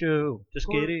in the show. Just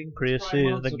kidding. Chris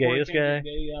is the gayest guy.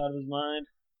 Gay out of his mind.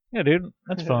 Yeah, dude,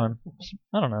 that's fun.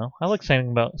 I don't know. I like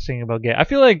singing about gay. I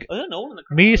feel like Oh, no one in the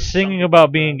crowd. me Some singing people about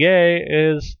do being that. gay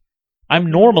is I'm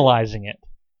normalizing it.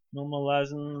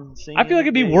 Normalizing singing. I feel like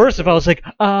it'd be gay. worse if I was like,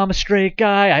 I'm a straight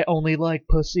guy. I only like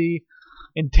pussy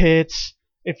and tits.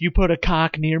 If you put a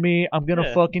cock near me, I'm gonna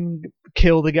Yeah. fucking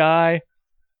kill the guy.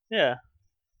 Yeah.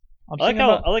 I'm I like singing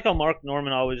how about Mark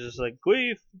Norman always just like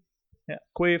queef,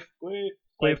 queef, queef.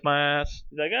 queef Like, my ass.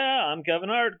 he's like, I'm Kevin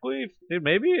Hart, queef. Dude,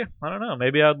 maybe I don't know.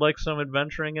 Maybe I'd like some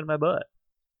adventuring in my butt.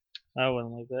 I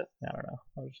wouldn't like that. I don't know.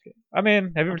 I'm just kidding. I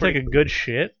mean, have you I'm ever pretty taken a good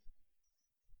shit?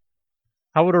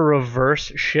 How would a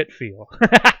reverse shit feel?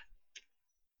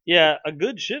 Yeah, a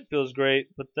good shit feels great,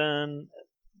 but then,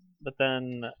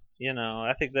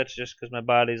 I think that's just because my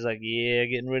body's like, yeah,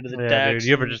 getting rid of the Yeah, toxins.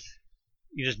 dude.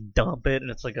 You just dump it and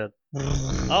it's like a.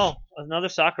 Oh, another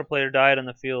soccer player died on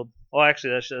the field. Oh,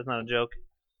 actually, that's not a joke.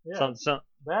 Yeah,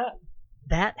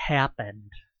 that happened.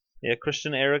 Yeah,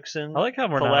 Christian Eriksen I like how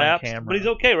we're collapsed, not on camera. but he's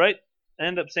okay, right? I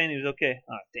ended up saying he was okay.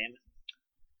 Oh, damn it.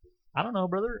 I don't know,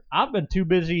 brother. I've been too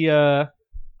busy.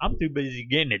 I'm too busy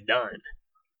getting it done.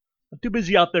 I'm too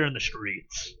busy out there in the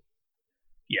streets.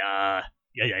 Yeah.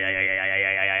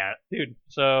 Dude,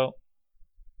 so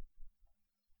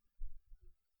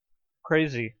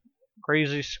crazy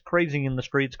in the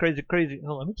streets. Crazy.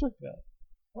 Oh, let me check that.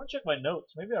 I want to check my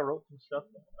notes. Maybe I wrote some stuff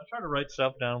down. I try to write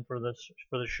stuff down for the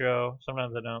show.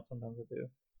 Sometimes I don't. Sometimes I do.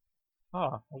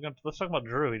 Oh, let's talk about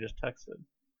Drew. He just texted.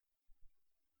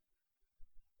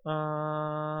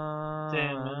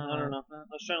 Damn, man, I don't know. I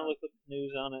was trying to look up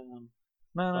news on it and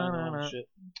find the wrong shit.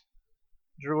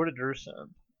 Drew, what did Drew send?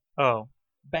 Oh,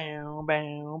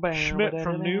 Schmidt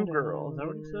from New Girl. Is that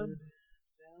what he said?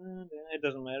 It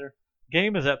doesn't matter.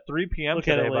 Game is at 3 p.m. Look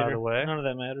at today, it later. by the way. None of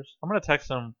that matters. I'm gonna text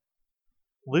him.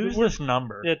 Lose this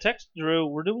number. Yeah, text Drew.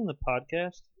 We're doing the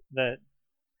podcast that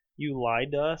you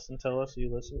lied to us and tell us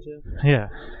you listened to. Yeah.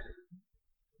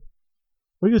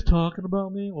 Were you guys talking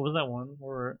about me? What was that one?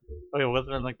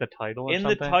 Wasn't it like the title or In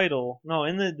something? the title, no,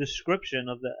 in the description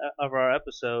of our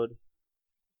episode,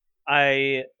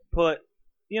 I put,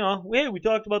 hey, we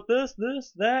talked about this,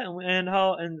 that,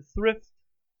 and thrift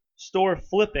store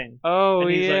flipping. Oh,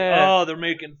 And he's yeah. like, oh, they're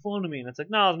making fun of me. And it's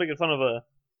like, no, I was making fun of a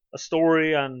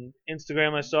story on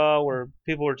Instagram I saw where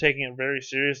people were taking it very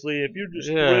seriously. If you're just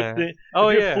thrifting,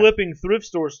 if you're flipping thrift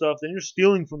store stuff, then you're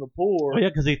stealing from the poor. Oh, yeah,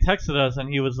 because he texted us and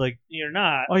he was like, You're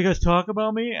not. oh, you guys talk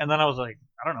about me? And then I was like,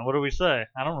 I don't know. What do we say?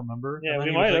 I don't remember. Yeah, and then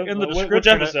we he was might like, have. in the Which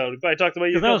description. episode? We probably talked about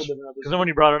you a Because couple different episodes. then when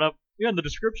you brought it up, yeah, in the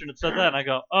description it said that. And I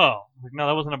go, oh. Like, no,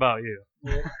 that wasn't about you.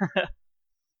 Yeah.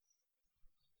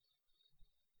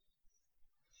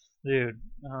 Dude,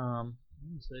 let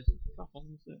me say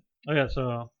something. Oh, yeah,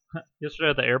 so yesterday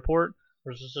at the airport,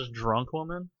 there was this drunk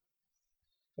woman.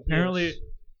 Apparently, Yes.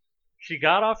 she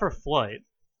got off her flight,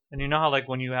 and you know how, like,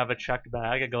 when you have a checked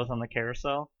bag, it goes on the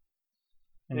carousel?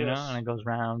 And, Yes. and it goes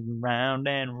round and round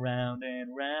and round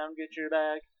and round, get your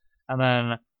bag. And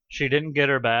then she didn't get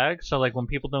her bag, so, like, when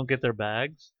people don't get their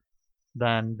bags,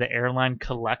 then the airline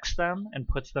collects them and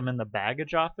puts them in the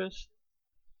baggage office.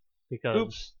 Because,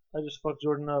 Oops, I just fucked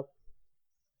Jordan up.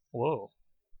 whoa.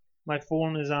 My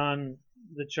phone is on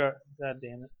the chart. God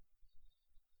damn it.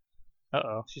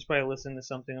 Uh-oh. She's probably listening to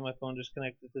something and my phone just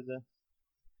connected to the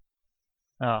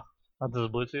Oh, that's the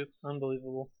Bluetooth?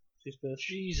 unbelievable. She's pissed.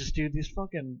 Jesus, dude, these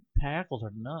fucking tackles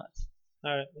are nuts.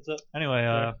 Alright, what's up? Anyway,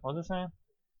 Sorry. what was I saying?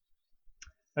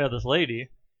 Yeah, this lady,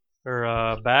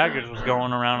 her baggage was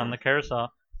going around on the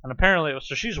carousel, and apparently,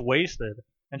 so she's wasted,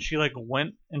 and she like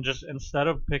went and just instead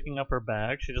of picking up her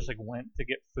bag, she just like went to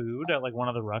get food at like one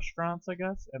of the restaurants, I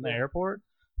guess, in the Yeah. airport.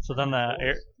 So then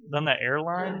the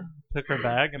airline took her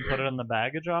bag and put it in the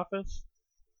baggage office,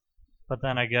 but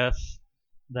then I guess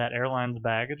that airline's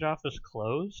baggage office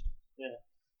closed. Yeah.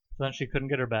 So then she couldn't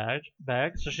get her bag,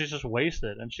 so she's just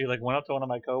wasted, and she like went up to one of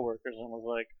my coworkers and was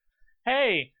like,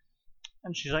 hey,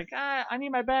 and she's like, I need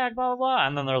my bag, blah blah blah.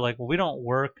 And then they're like, well, we don't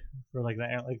work for like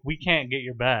that. Like we can't get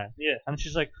your bag. Yeah. And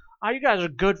she's like, oh, you guys are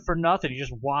good for nothing. You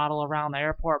just waddle around the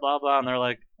airport, blah blah. And they're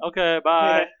like, okay,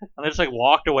 bye. And they just like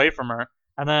walked away from her.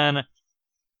 And then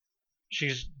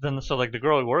so like the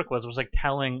girl we work with was like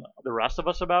telling the rest of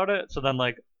us about it. So then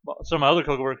like some other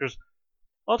coworkers,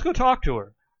 let's go talk to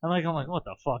her. And like I'm like, what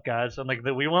the fuck, guys? And like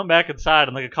we went back inside,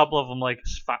 and like a couple of them like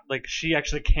she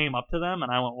actually came up to them,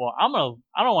 and I went, well, I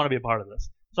don't want to be a part of this.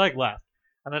 So I like left,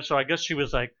 and then so I guess she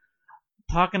was like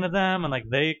talking to them, and like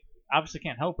they obviously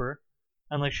can't help her,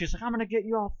 and like she's like, I'm gonna get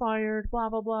you all fired, blah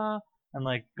blah blah, and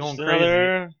like going Just crazy.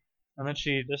 another, And then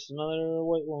she, just another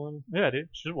white woman. yeah, dude,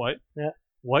 she's white, Yeah.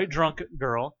 white drunk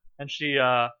girl, and she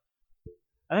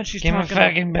and then she's Give me a talking.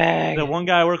 fucking bag. The one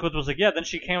guy I worked with was like, yeah. Then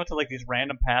she came up to like these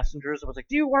random passengers and was like,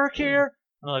 do you work here?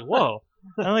 And they're like, whoa.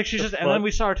 And like she's just, and then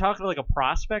we started talking to like a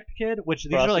prospect kid, which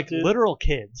these are like Prostitute? literal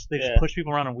kids. They just Yeah. push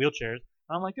people around in wheelchairs.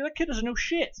 And I'm like, dude, that kid doesn't know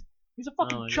shit. He's a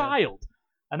fucking Oh, yeah. child.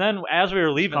 And then as we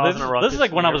were leaving, Causing a this ruckus is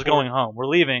like when in I the was airport. going home. We're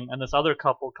leaving, and this other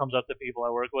couple comes up to people I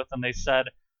work with, and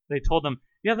they told them,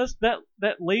 yeah,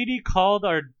 that lady called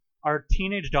our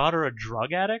teenage daughter a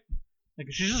drug addict. Like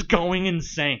she's just going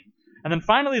insane. And then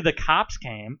finally the cops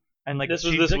came, and like This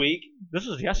was she- this week. This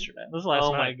was yesterday. This was last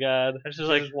Oh night. my god. She's She's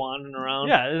like, just wandering around.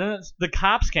 yeah. And then the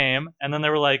cops came, and then they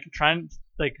were like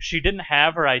like she didn't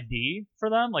have her ID for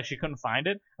them, like she couldn't find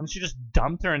it, and she just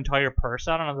dumped her entire purse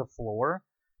out on the floor.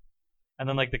 And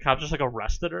then like the cops just like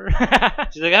arrested her.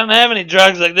 She's like, I don't have any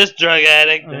drugs like this drug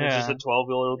addict. And it's Yeah. just a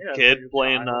 12-year-old Yeah, kid it's like a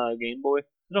playing child. Game Boy.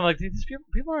 And I'm like, dude, these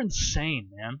people are insane,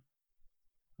 man.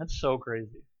 That's so crazy.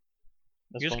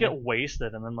 That's you just funny. get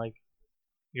wasted, and then like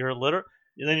you're literally.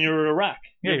 And then you're a wreck.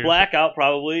 Yeah, You're you're blackout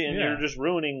probably, and Yeah. you're just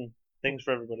ruining things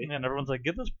for everybody. And everyone's like,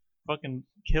 get this fucking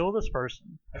kill this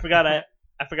person. I forgot I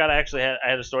actually had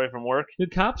a story from work. The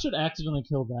cops should accidentally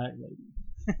kill that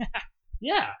lady.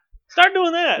 Yeah. Start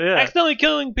doing that. Yeah. Accidentally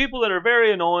killing people that are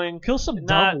very annoying. Kill some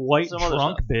Not dumb white some other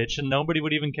drunk stuff. bitch, and nobody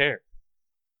would even care.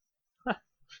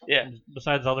 Yeah.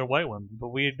 Besides other white women, but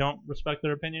we don't respect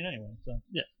their opinion anyway. So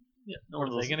Yeah. No are one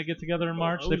they listens. gonna get together in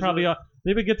March? Oh, They probably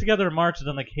they would get together in March and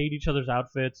then like hate each other's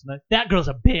outfits, and that girl's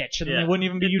a bitch, and then Yeah. they wouldn't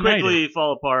even be It'd united. quickly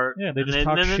fall apart. Yeah, they And just then-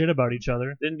 talk then- shit about each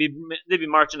other. They'd be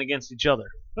marching against each other.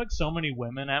 Like so many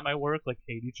women at my work like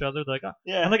hate each other. They're like, oh.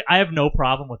 Yeah. And like I have no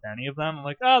problem with any of them. I'm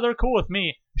like, oh, they're cool with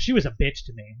me. She was a bitch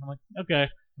to me. I'm like, okay,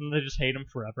 and they just hate him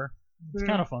forever. It's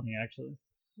kind of funny actually.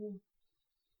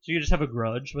 So you just have a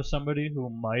grudge with somebody who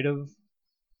might have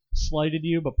slighted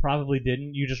you, but probably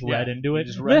didn't. You just read Yeah, into you it.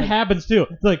 just read That it. happens too.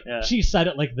 It's like Yeah. she said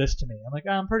it like this to me. I'm like,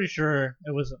 I'm pretty sure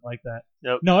it wasn't like that.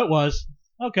 Yep. No, it was.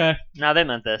 Okay. Now they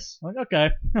meant this. I'm like, okay.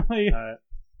 Alright.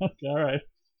 Okay, all right.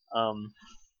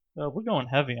 We're going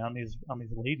heavy on these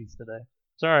ladies today.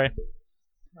 Sorry.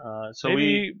 So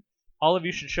Maybe all of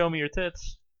you should show me your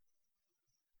tits,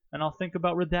 and I'll think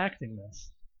about redacting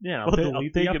this. yeah, We'll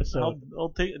delete the episode.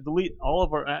 I'll delete all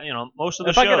of our, most of the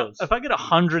If I shows. get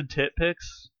 100 tit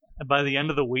pics by the end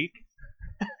of the week,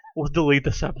 we'll delete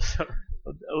this episode.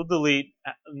 We'll delete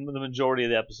the majority of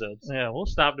the episodes. Yeah, we'll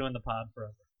stop doing the pod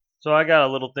forever. So I got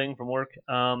a little thing from work.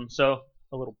 So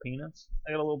A little penis.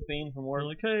 I got a little bean from work. We're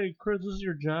like, hey, Chris, this is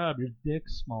your job. Your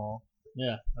dick's small.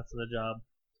 Yeah, that's the job.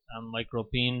 I'm micro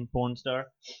peen porn star.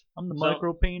 I'm the So-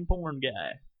 micro peen porn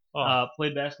guy. Oh,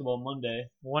 Played basketball Monday.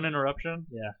 one interruption.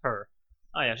 Yeah. Her.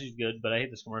 Oh yeah, she's good, but I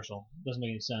hate this commercial. Doesn't make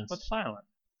any sense. What's silent?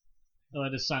 No,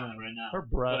 it is silent right now. Her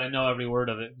But breath. I know every word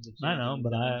of it. 'cause it's I know, in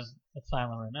but times. it's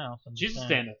silent right now. So I'm She's just a saying.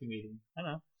 stand-up comedian. I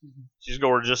know. She's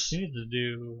gorgeous. She needs to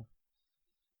do.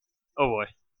 Oh boy,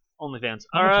 OnlyFans.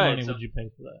 How All much right. money so- would you pay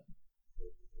for that?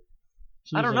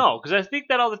 I don't know, because I think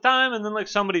that all the time, and then like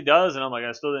somebody does, and I'm like,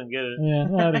 I still didn't get it.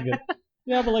 Yeah, I didn't get.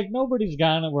 Yeah, but like nobody's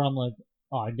gotten it where I'm like,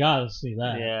 oh, I gotta see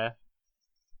that. Yeah.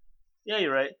 Yeah,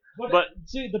 you're right. But, But-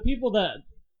 see, the people that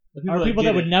The are people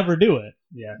that would never do it.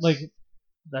 Yes. Like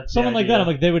That's someone the like that, idea. I'm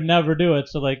like, they would never do it.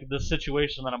 So like, The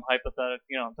situation that I'm hypothetical,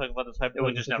 I'm talking about this It hypothetical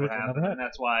would just never situation happen, and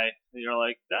that's why you're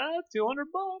like, $200.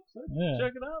 yeah.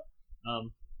 Check it out.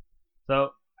 So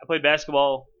I played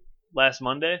basketball last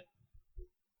Monday,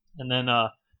 and then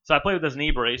so I played with this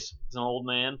knee brace. He's an old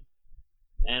man,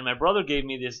 and my brother gave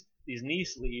me these knee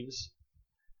sleeves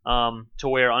to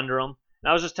wear under them. And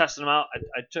I was just testing them out.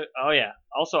 I took. Oh yeah.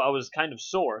 Also, I was kind of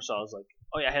sore, so I was like,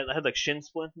 oh yeah, I had like shin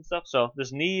splints and stuff. So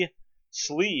this knee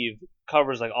sleeve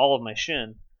covers like all of my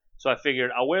shin. So I figured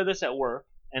I'll wear this at work,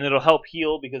 and it'll help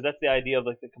heal because that's the idea of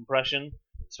like the compression.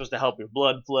 It's supposed to help your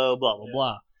blood flow, blah blah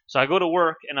blah. So I go to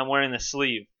work and I'm wearing this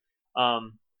sleeve. A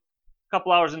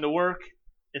couple hours into work,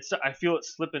 I feel it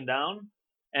slipping down,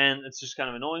 and it's just kind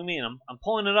of annoying me. And I'm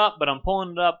pulling it up, but I'm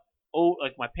pulling it up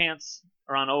like my pants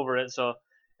are on over it. So,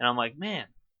 and I'm like, man,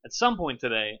 at some point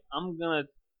today, I'm gonna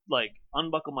like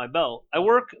unbuckle my belt. I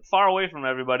work far away from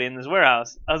everybody in this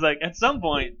warehouse. I was like, at some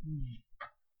point,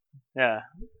 yeah,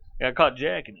 I got caught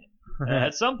jacking it.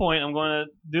 At some point, I'm going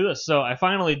to do this. So I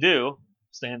finally do,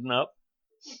 standing up.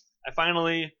 I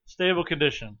finally. Stable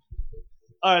condition.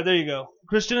 All right, there you go.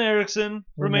 Christian Eriksen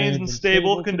remains in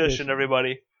stable condition,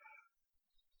 everybody.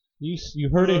 You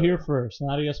heard it here first,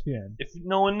 not ESPN. If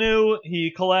no one knew,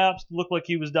 he collapsed, looked like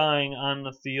he was dying on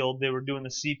the field. They were doing the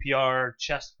CPR,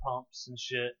 chest pumps and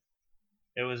shit.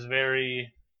 It was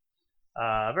very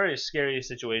scary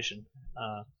situation.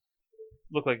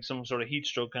 Looked like some sort of heat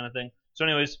stroke kind of thing. So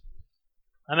anyways,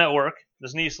 I'm at work,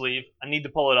 this knee sleeve, I need to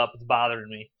pull it up, it's bothering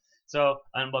me. So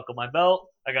I unbuckle my belt,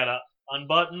 I gotta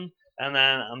unbutton, and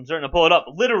then I'm starting to pull it up.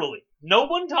 Literally, no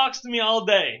one talks to me all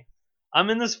day. I'm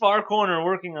in this far corner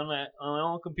working on my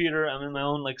own computer. I'm in my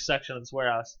own like section of this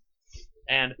warehouse,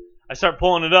 and I start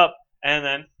pulling it up, and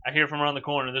then I hear from around the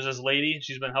corner. There's this lady.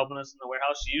 She's been helping us in the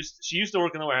warehouse. She used to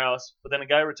work in the warehouse, but then a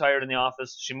guy retired in the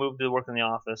office. She moved to work in the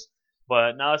office,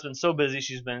 but now it's been so busy.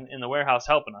 She's been in the warehouse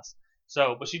helping us.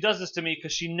 So, but she does this to me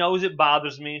because she knows it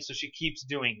bothers me, so she keeps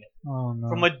doing it Oh no.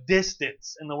 from a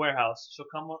distance in the warehouse. She'll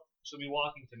be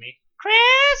walking to me,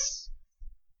 Chris.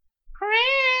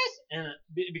 And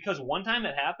because one time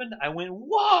it happened, I went,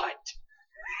 what?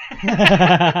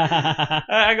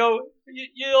 I go,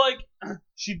 you like,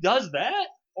 she does that?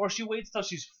 Or she waits till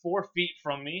she's 4 feet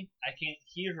from me. I can't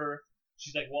hear her.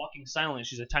 She's like walking silently.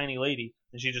 She's a tiny lady.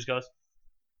 And she just goes,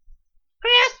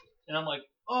 Chris! And I'm like,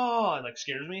 oh, it like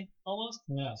scares me almost.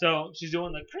 Yeah. So she's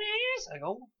doing the Chris. I'm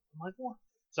like, what?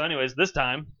 So anyways, this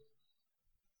time,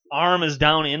 arm is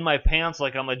down in my pants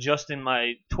like I'm adjusting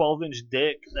my 12-inch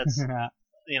dick that's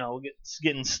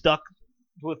getting stuck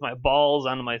with my balls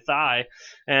onto my thigh,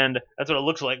 and that's what it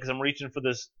looks like because I'm reaching for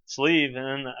this sleeve,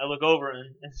 and I look over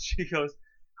and she goes,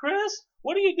 Chris,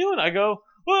 what are you doing? I go,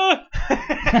 what?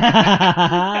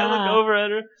 I look over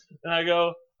at her and I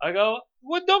go,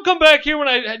 what? Don't come back here when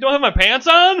I don't have my pants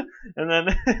on. And then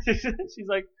she's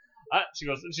like,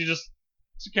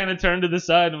 she kind of turned to the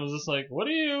side and was just like, what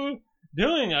are you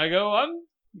doing? I go, I'm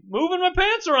moving my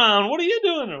pants around. What are you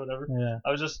doing or whatever? Yeah.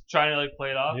 I was just trying to like play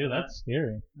it off. Dude, that's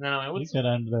scary. And then I'm like, You could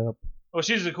end up. oh,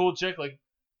 she's a cool chick. Like,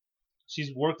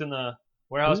 she's worked in the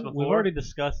warehouse before. We've already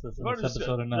discussed this in We've already this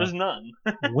episode enough. There's none.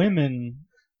 Women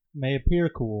may appear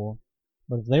cool,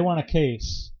 but if they want a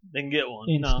case, They can get one.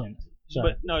 instant. No.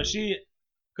 But no,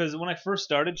 because when I first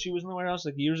started, she was in the warehouse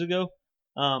like years ago.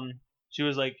 She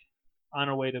was like on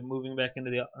her way to moving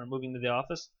to the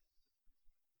office.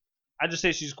 I just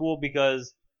say she's cool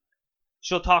because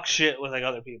she'll talk shit with like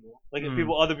other people. Like if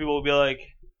other people will be like,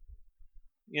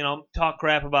 talk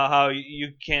crap about how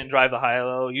you can't drive the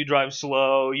high-low, you drive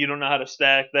slow, you don't know how to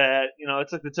stack that.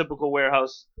 It's like the typical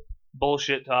warehouse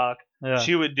bullshit talk. Yeah.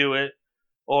 She would do it,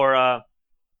 or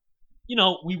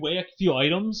we weigh a few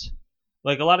items.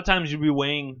 Like a lot of times you'd be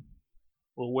weighing,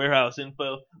 warehouse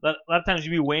info. A lot of times you'd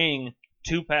be weighing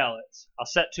 2 pallets. I'll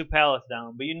set 2 pallets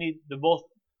down, but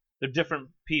they're different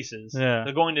pieces. Yeah.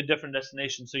 They're going to different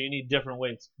destinations, so you need different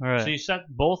weights. Right. So you set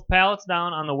both pallets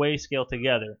down on the weigh scale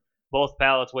together. Both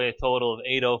pallets weigh a total of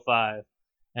 805,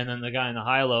 and then the guy in the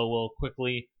high-low will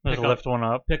quickly Just lift one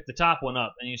up, pick the top one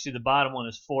up, and you see the bottom one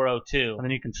is 402. and then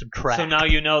you can subtract. So now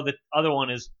you know the other one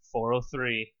is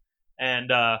 403,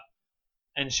 and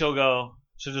she'll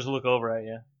just look over at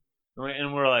you,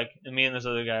 and we're like, and me and this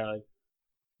other guy are like,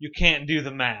 you can't do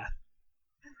the math.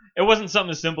 It wasn't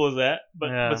something as simple as that,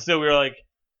 but still we were like,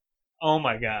 oh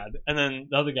my god. And then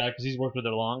the other guy, because he's worked with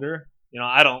her longer,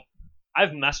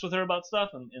 I've messed with her about stuff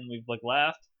and we've like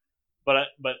laughed, but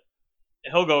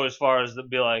he'll go as far as to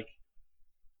be like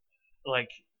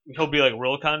he'll be like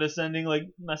real condescending, like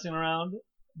messing around.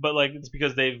 But like it's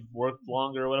because they've worked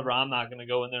longer or whatever. I'm not gonna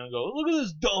go in there and go, look at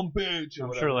this dumb bitch. Or I'm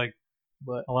whatever. sure like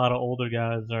But a lot of older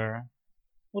guys are a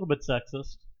little bit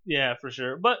sexist. yeah, for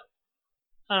sure. But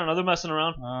I don't know, they're messing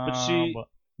around. I know.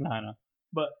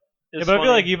 But Yeah, it's but I feel funny.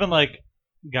 like even like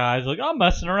guys like I'm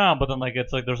messing around, but then like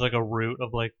it's like there's like a root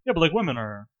of like but like women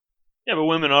are Yeah, but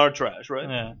women are trash, right?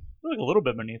 yeah they're like a little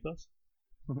bit beneath us.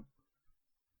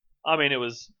 I mean, it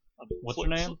was. What's your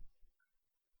name?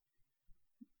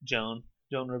 Joan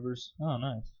Rivers. Oh,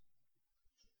 nice.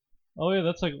 Oh yeah,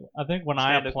 that's like I think when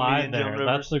I Stand-up applied comedian Joan there, Rivers.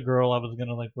 that's the girl I was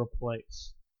gonna like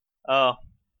replace. Oh,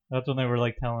 That's when they were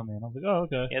like telling me, and I was like, oh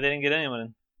okay. yeah, they didn't get anyone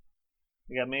in.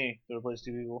 They got me to replace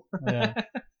 2 people. Yeah.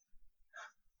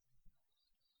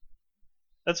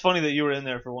 That's funny that you were in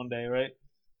there for one day, right?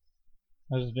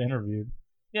 I was just interviewed.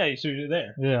 Yeah, you were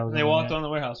there. Yeah. I was And they in walked there. on the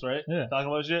warehouse, right? Yeah. Talking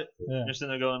about shit. Yeah. You're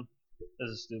sitting there going, this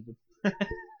is stupid.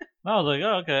 And I was like,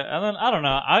 oh, okay. And then I don't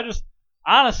know. I just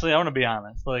honestly, I want to be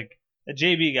honest. Like The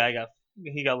JB guy got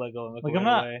let go. Like I'm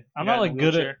not like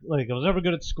good at like I was never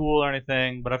good at school or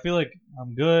anything, but I feel like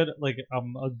I'm good. Like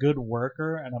I'm a good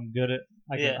worker and I'm good at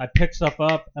I pick stuff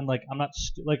up and like I'm not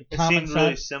like It common seemed sense.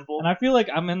 really simple. And I feel like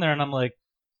I'm in there and I'm like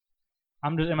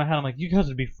I'm just in my head. I'm like you guys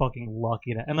would be fucking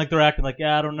lucky to, and like they're acting like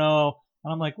yeah I don't know,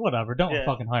 and I'm like whatever, don't Yeah.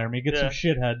 fucking hire me. Get Yeah. some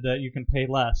shithead that you can pay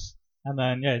less, and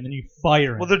then you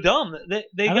fire him. Well, they're dumb. They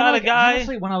And got then, a like, guy.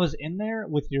 Honestly, when I was in there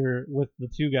with the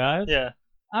two guys, Yeah.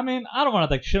 I mean I don't want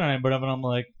to like shit on anybody, but I'm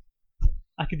like.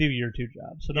 I could do your two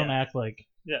jobs, so don't act like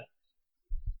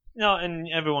No, and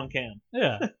everyone can.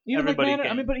 yeah. Even like Everybody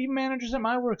can. but even managers at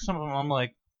my work, some of them, I'm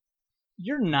like,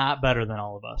 you're not better than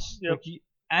all of us. Yep. Like,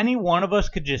 any one of us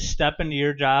could just step into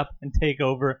your job and take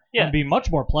over and be much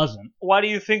more pleasant. Why do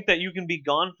you think that you can be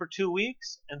gone for 2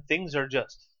 weeks and things are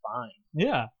just fine?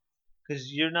 Yeah, Because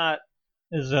you're not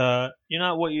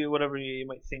whatever you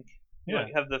might think. You Yeah.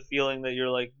 might have the feeling that you're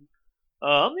like,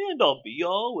 I'm the end all be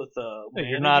all with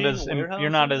you're not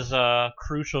warehouses. as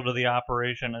crucial to the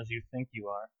operation as you think you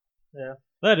are. Yeah.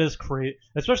 That is crazy,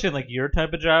 especially in like your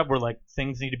type of job where like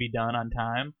things need to be done on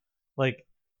time. Like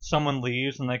someone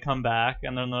leaves and they come back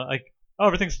and then they're like, oh,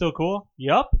 everything's still cool.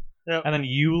 Yup. Yep. And then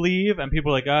you leave and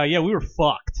people are like, yeah, we were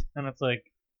fucked. And it's like,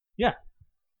 yeah,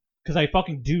 because I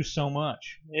fucking do so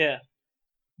much. Yeah.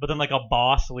 But then like a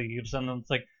boss leaves and then it's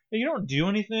like, hey, you don't do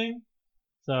anything.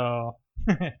 So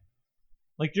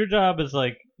like your job is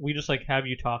like we just like have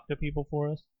you talk to people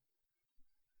for us.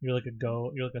 You're like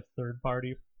a third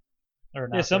party. Or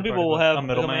not Yeah, some third people party, will but have a a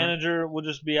middleman. manager will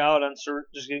just be out on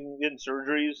just getting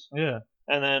surgeries, Yeah.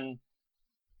 and then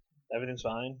everything's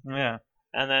fine. Yeah.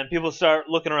 And then people start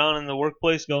looking around in the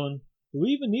workplace, going, "Do we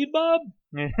even need Bob?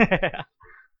 Yeah.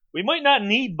 We might not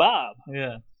need Bob.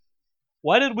 Yeah.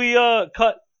 Why did we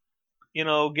cut?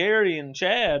 Gary and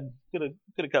Chad could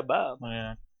have cut Bob.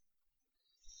 Yeah.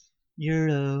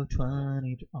 Euro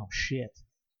 20. Oh shit.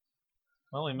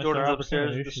 Well, we missed Jordan's our upstairs,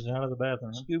 opportunity. just- She's out of the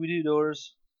bathroom. Scooby Doo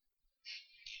doors.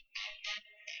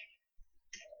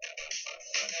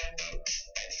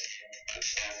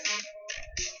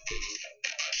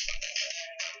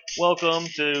 Welcome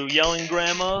to Yelling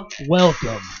Grandma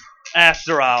Welcome.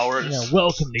 After Hours. Yeah,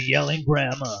 welcome to Yelling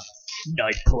Grandma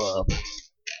Nightclub.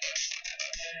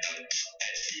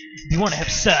 You want to have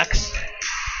sex?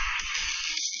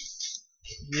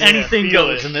 Yeah, Anything feel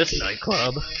goes it. in this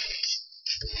nightclub.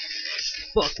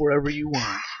 Fuck wherever you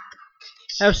want.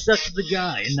 Have sex with a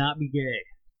guy and not be gay.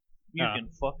 You can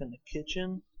fuck in the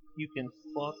kitchen. You can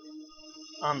fuck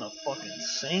on the fucking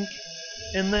sink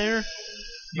in there.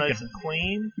 You Nice can- and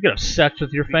clean. You can have sex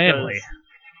with your family. Because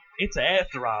It's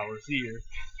after hours here.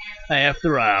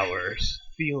 After hours.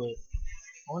 Feel it.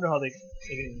 I wonder how they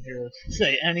can hear us.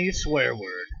 Say any swear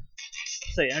word.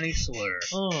 Say any slur.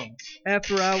 Oh,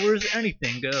 After hours,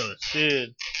 anything goes.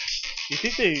 dude. You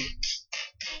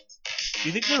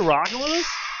think they're rocking with us?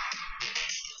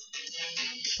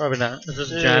 Probably not. This is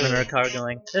Dude. Jen in her car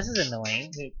going, this is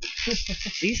annoying.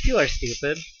 These two are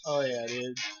stupid. Oh yeah,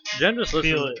 dude. Jen just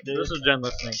listening. Feel it, dude. This is Jen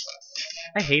listening.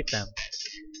 I hate them.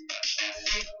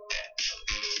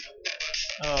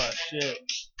 Oh shit.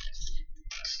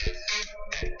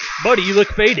 Buddy, you look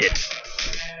faded.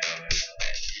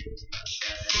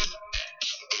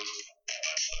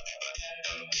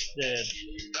 Dude.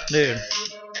 Dude.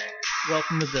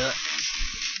 Welcome to the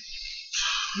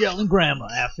Yelling Grandma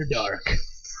After Dark.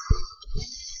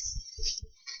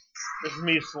 This is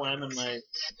me slamming my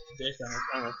dick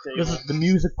on the table. This is the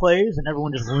music plays and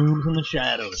everyone just looms in the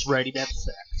shadows, ready to have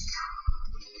sex.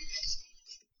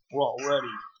 We're all ready.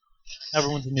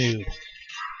 Everyone's nude.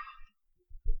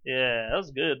 Yeah, that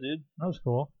was good, dude. That was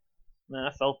cool. Man,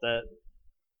 I felt that.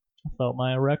 I felt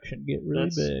my erection get really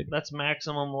big. That's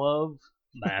maximum love.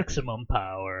 Maximum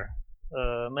power.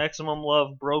 Maximum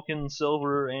love. Broken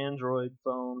silver Android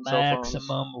phone. Cell phones.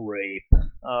 Maximum rape.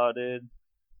 Oh, dude.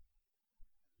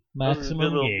 Maximum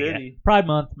good little gay guy. ditty. Pride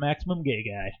Month, maximum gay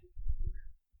guy.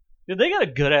 Dude, they got a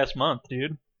good ass month,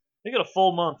 dude. They got a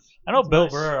full month. I know That's Bill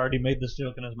nice. Burr already made this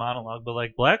joke in his monologue, but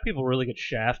like black people really get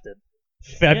shafted.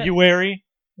 February,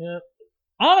 Yeah.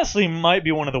 honestly, might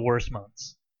be one of the worst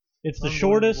months. It's the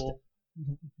shortest, Unbelievable.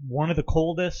 one of the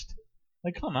coldest.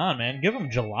 Like, come on, man, give them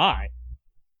July,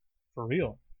 for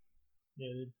real.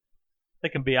 Yeah, dude. They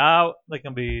can be out. They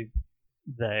can be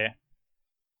they.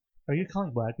 Are you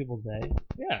calling black people they?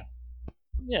 Yeah.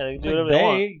 Yeah, they can do Like whatever they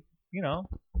want. they, you know,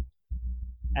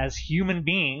 as human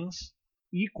beings,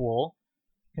 equal,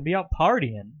 can be out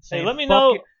partying. saying, let me "Fuck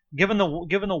know- you," giving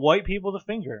the white people the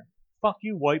finger. Fuck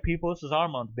you, white people. This is our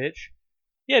month, bitch.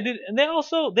 Yeah, dude. And they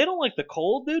don't like the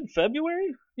cold, dude.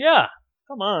 February? Yeah.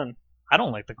 Come on. I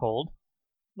don't like the cold.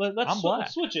 Let's I'm black.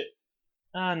 let's switch it.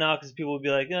 No, because people would be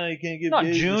like, oh, you can't get Not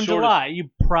gays the June, shortest- July. You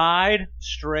Pride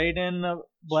straight in the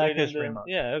Black straight History into- Month.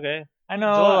 Yeah, okay. I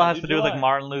know July, it has do to do with like July.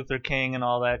 Martin Luther King and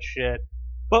all that shit.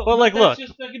 But like, that's look,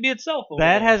 just, that could be itself. over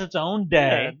that there. has its own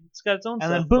day, Yeah, it's got its own and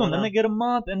stuff then boom, going then on. they get a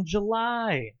month in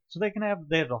July, so they have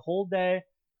the whole day.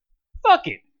 Fuck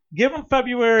it, give them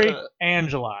February and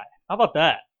July. How about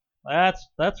that?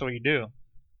 That's what you do.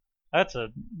 That's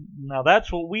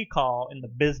that's what we call in the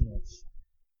business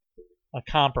a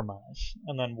compromise.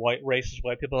 And then racist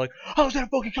white people are like, how's that a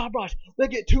fucking compromise? They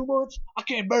get 2 months. I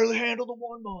can't barely handle the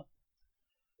 1 month.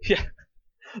 Yeah.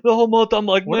 The whole month, I'm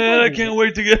like, What if man, I I do can't that?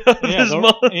 wait to get out of this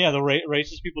month. The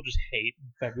racist people just hate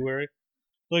February.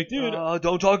 Like, dude,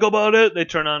 Don't talk about it. They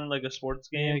turn on like a sports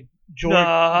yeah, game. George,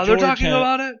 They're George talking ha-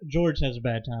 about it. George has a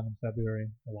bad time in February.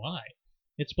 Why?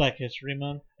 It's Black History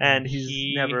Month. And he's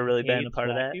he never really been a hates part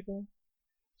of black that. people.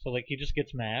 So like he just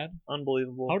gets mad.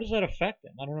 Unbelievable. How does that affect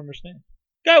him? I don't understand.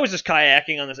 Guy was just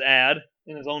kayaking on this ad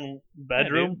in his own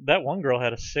bedroom. Yeah, dude, that one girl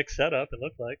had a sick setup. It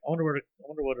looked like. I wonder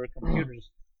what her computer's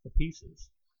the pieces.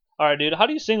 All right, dude. How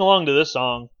do you sing along to this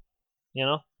song? You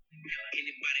know.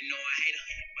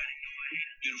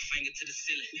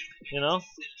 You know.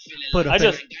 Put a I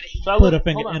finger, just so I put a hold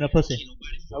finger on. in a pussy.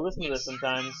 I listen to this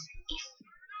sometimes.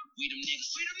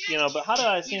 You know, but how do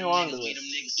I sing along to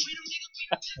this?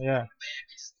 Yeah.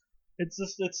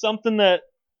 It's something that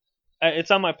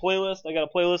it's on my playlist. I got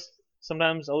a playlist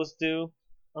sometimes I listen to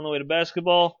on the way to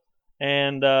basketball,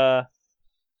 and I'm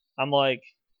like,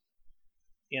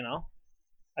 you know,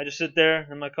 I just sit there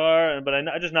in my car, but I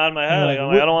just nod my head.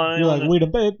 You're I don't want You're anyone. like, weed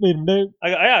 'em, babe, weed 'em, babe.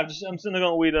 I'm sitting there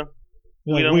going, weed 'em,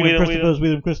 You're Weed 'em, like, weed 'em, weed 'em. Christophers,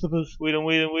 weed 'em, Christophers. weed 'em,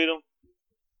 weed 'em, weed 'em,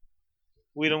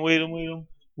 weed 'em, weed 'em, weed 'em,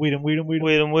 Weed 'em, weed 'em, weed 'em.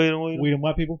 weed 'em, weed 'em, weed 'em. Weed 'em,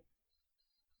 white people.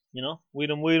 You know, weed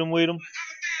 'em, weed 'em, weed 'em.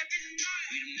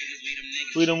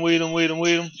 Weed 'em, weed 'em, weed 'em,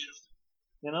 weed 'em.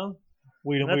 You know?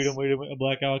 Weed 'em, That's- weed 'em, weed 'em. A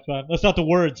Black Alex vibe. That's not the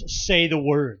words. Say the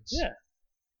words. Yeah.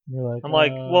 And you're like, I'm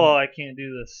like, well, I can't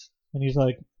do this. And he's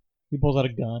like, he pulls out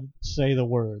a gun. Say the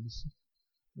words.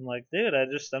 I'm like, dude,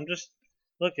 I'm just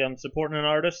look, I'm supporting an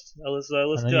artist. I listen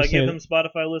And then to, you I give say- him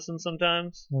Spotify listen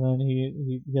sometimes. And then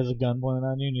he has a gun pointed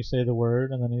on you, and you say the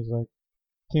word, and then he's like,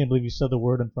 can't believe you said the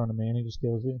word in front of me, and he just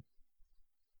kills you.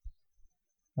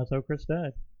 That's how Chris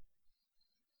died.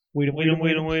 Weed 'em, Weed 'em,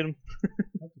 weed 'em, weed 'em.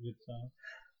 That's a good song.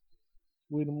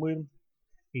 Weed 'em, weed 'em.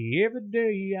 Every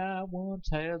day I once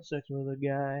had sex with a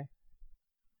guy.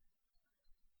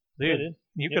 Yeah, Dude, dude.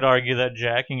 you Yeah. could argue that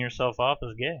jacking yourself off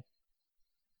is gay.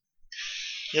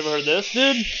 You ever heard this,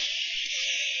 dude?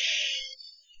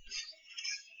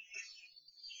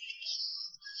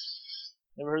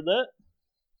 Ever heard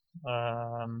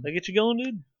that? They get you going,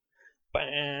 dude?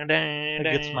 It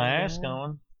gets my ass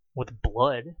going with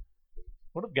blood.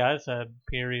 What if guys had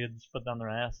periods put down their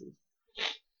asses?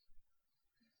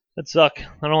 That'd suck.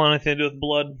 I don't want anything to do with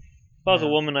blood. If I was a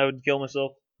Yeah. woman, I would kill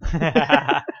myself. If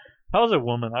I was a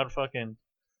woman, I'd fucking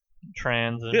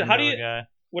trans Dude, how do into a you- guy.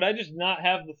 Would I just not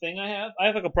have the thing I have? I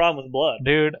have like a problem with blood.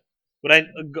 Dude, Would I?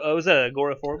 Was that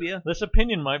agoraphobia? this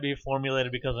opinion might be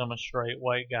formulated because I'm a straight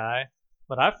white guy,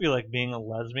 but I feel like being a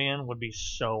lesbian would be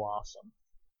so awesome.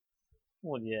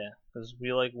 Well, yeah, because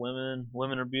we like women.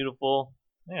 Women are beautiful.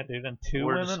 Yeah, dude, and two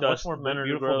We're women? What's disgust- more men are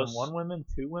beautiful gross. than one woman?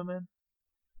 Two women?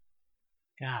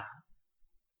 God.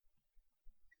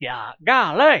 Yeah,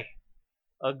 golly!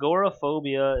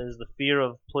 Agoraphobia is the fear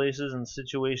of places and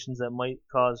situations that might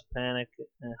cause panic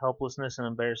and helplessness and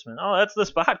embarrassment. Oh, that's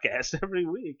this podcast every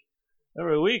week.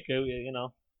 Every week, you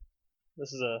know,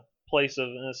 this is a place of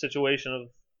in a situation of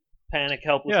panic,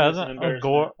 Yeah, helplessness, and isn't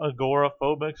embarrassment.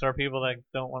 agoraphobics are people that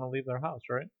don't want to leave their house,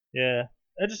 right? Yeah,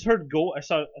 I just heard gore. I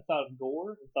thought of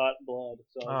gore and thought blood.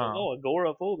 So I was like, oh,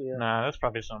 agoraphobia. Nah, that's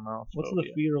probably something else. What's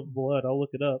the fear of blood? I'll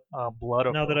look it up blood.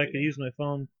 now that I can use my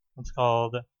phone. It's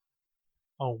called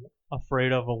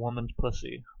afraid of a woman's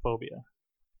pussy phobia.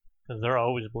 Because they're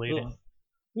always bleeding.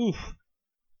 Oof.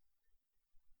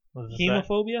 Was that-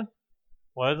 Hemophobia?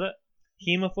 What is it?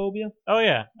 Hemophobia? Oh,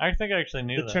 yeah. I think I actually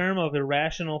knew The that. term of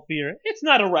irrational fear. It's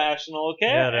not irrational,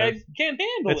 okay? Yeah, it I is. can't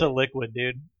handle It's it. a liquid,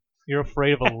 dude. You're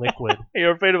afraid of a liquid.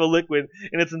 You're afraid of a liquid,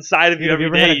 and it's inside of you Dude, have you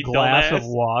every ever day, had a you glass dumbass. of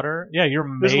water? Yeah, you're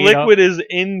This made liquid up. is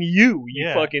in you, you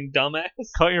Yeah. fucking dumbass.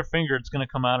 Cut your finger, it's gonna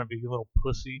come out of you, you little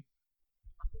pussy.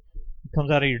 It comes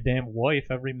out of your damn wife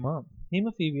every month.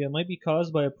 Hemophilia might be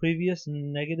caused by a previous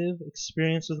negative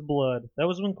experience with blood. That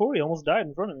was when Corey almost died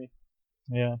in front of me.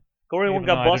 Yeah. Corey Even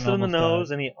got though I didn't busted in the almost die.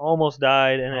 nose, and he almost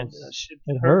died, and It it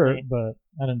It hurt hurt, me. but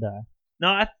I didn't die.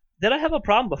 No, did I have a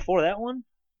problem before that one?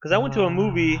 Because I went to a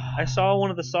movie. I saw one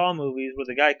of the Saw movies where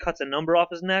the guy cuts a number off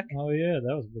his neck, Oh yeah,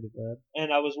 that was pretty bad.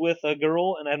 and I was with a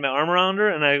girl, and I had my arm around her,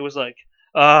 and I was like,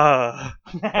 I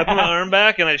put my arm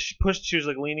back, and I pushed. She was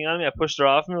like leaning on me. I pushed her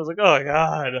off, and I was like, oh my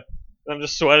god. And I'm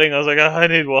just sweating. I was like, oh, I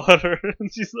need water.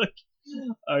 And she's like,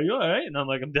 are you all right? And I'm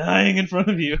like, I'm dying in front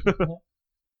of you.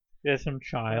 Yeah, some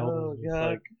child. Oh was just god.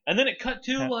 like, And then it cut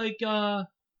to Yeah. like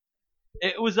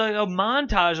it was like a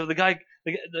montage of the guy.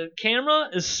 The camera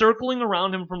is circling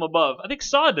around him from above. I think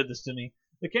Saw did this to me.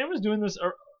 The camera's doing this, yeah,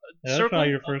 that's circling, probably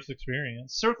your first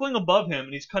experience. circling above him,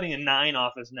 and he's cutting a 9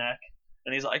 off his neck.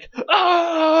 And he's like,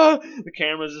 ah! The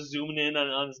camera's just zooming in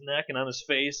on his neck and on his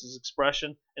face, his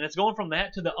expression. And it's going from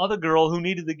that to the other girl who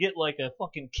needed to get like a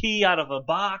fucking key out of a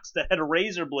box that had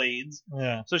razor blades.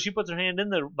 Yeah. So she puts her hand in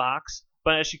the box,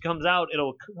 but as she comes out,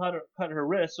 it'll cut her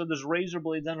wrist. So there's razor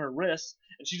blades on her wrist,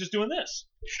 and she's just doing this.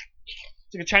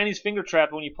 It's like a Chinese finger trap.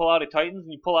 When you pull out, it tightens,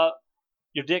 and you pull out,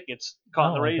 your dick gets caught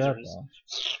in the Like that, razors.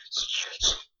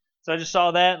 though. So I just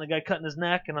saw that, and the guy cutting his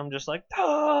neck, and I'm just like,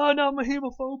 oh, no, my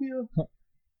hemophobia.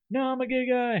 No, I'm a gay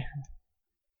guy. And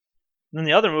then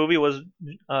the other movie was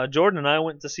Jordan and I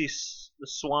went to see the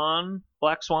Swan,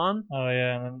 Black Swan. Oh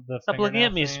yeah, and then the Stop looking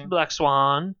at me, fingernail scene. Black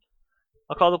Swan.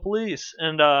 I'll call the police.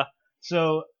 And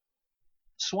so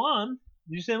Swan,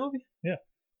 did you see that movie? Yeah.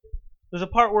 There's a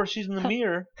part where she's in the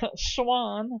mirror.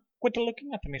 Swan, quit looking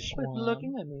at me, Quit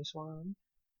looking at me, Swan.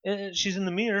 And she's in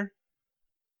the mirror,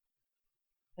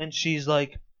 and she's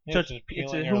like, Yeah, touch- she's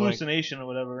it's peeling a her, like- hallucination or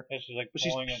whatever. Yeah, she's like But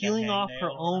she's pulling, like, a peeling off her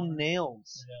hangnail own or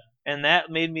nails, Yeah. and that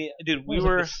made me, dude. We It was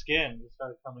like were, the skin just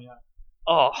started coming out.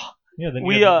 oh, Yeah, then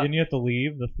We, didn't you have to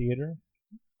leave the theater?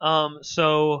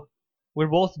 so we're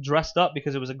both dressed up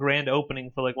because it was a grand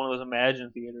opening for like one of those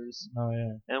Imagine theaters, Oh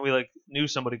yeah. and we like knew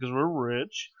somebody because we're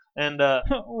rich, and Well,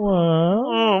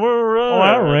 oh, we're rich. oh,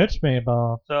 I'm rich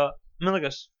people. So I'm in like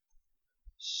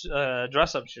a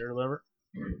dress up shirt or whatever,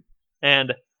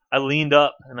 and I leaned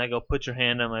up and I go, put your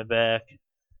hand on my back.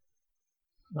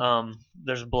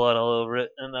 There's blood all over it,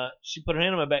 and she put her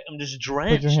hand on my back. I'm just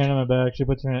drenched. Put your hand on my back. She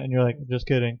puts her hand, and you're like, just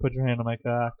kidding. Put your hand on my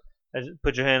cock. I just,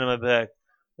 put your hand on my back.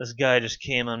 This guy just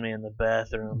came on me in the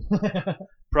bathroom.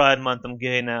 Pride Month, I'm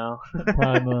gay now.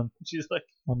 Pride month. She's like,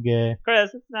 I'm gay.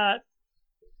 Chris, it's not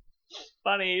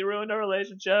funny. You ruined our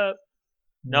relationship.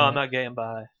 No, I'm not gay. I'm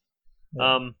bi.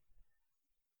 Yeah.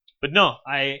 But no,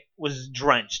 I was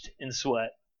drenched in sweat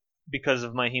because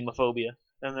of my hemophobia,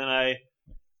 and then I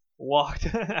walked.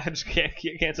 I just can't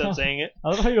stop saying it. I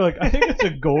love how you're like, I think it's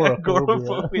agoraphobia.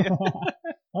 Agoraphobia.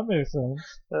 That makes sense.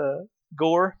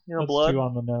 Gore, That's blood. too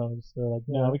on the nose. They're like,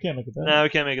 no, we can't make it that. No, we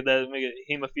can't make it that. Make it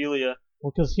hemophilia.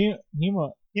 Well, because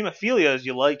Hemophilia is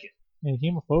you like it.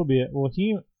 hemophobia. Well,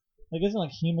 like isn't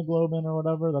like hemoglobin or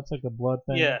whatever? That's like a blood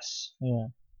thing. Yes. Yeah.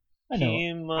 I know.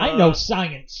 Hema- I know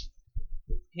science.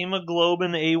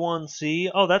 Hemoglobin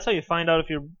A1C. Oh, that's how you find out if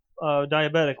you're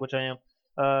diabetic, which I am.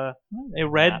 A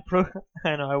red pro.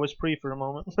 I know I was pre for a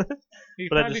moment. But I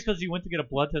Probably just- because you went to get a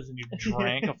blood test and you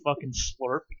drank a fucking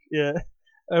slurp. Yeah.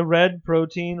 A red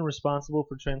protein responsible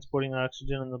for transporting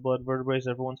oxygen in the blood vertebrae as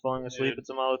everyone's falling asleep. Dude. It's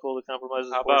a molecule that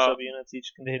compromises How 4 about- subunits,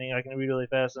 each containing, I can read really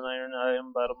fast, and iron, How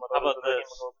about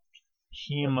this?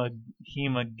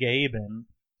 Hemagabin.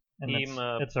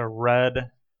 And it's a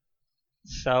red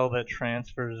cell that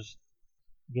transfers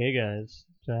gay guys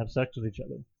to have sex with each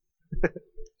other.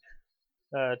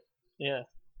 Yeah.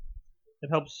 It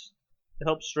helps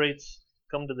straights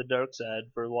come to the dark side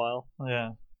for a while. Yeah.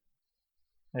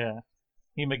 Yeah.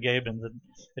 Hemagabin.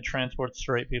 It transports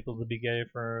straight people to be gay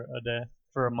for a day,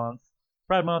 for a month.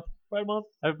 Pride month. Pride Month.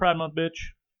 Have a Pride month,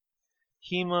 bitch.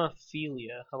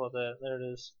 Hemophilia. How about that? There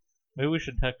it is. Maybe we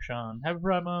should text Sean. Have a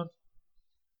Pride month.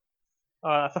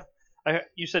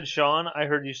 You said Sean. I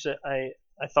heard you say I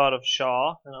thought of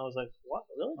Shaw, and I was like, what?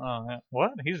 Really? Oh, yeah.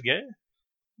 What? He's gay?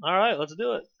 All right, let's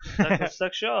do it. Let's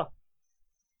text Shaw.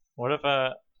 What if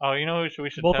oh, you know who we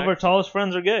should Both text? of our tallest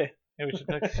friends are gay. Yeah, we should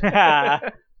text. I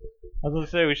was gonna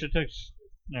say we should text.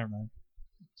 Never mind.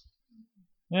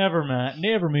 Never mind.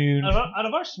 Never mind. Out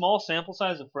of our small sample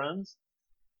size of friends,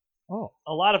 Oh.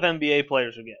 a lot of NBA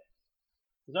players are gay.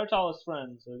 Because our tallest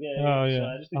friends are gay. Oh So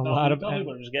yeah. I just think A lot of tall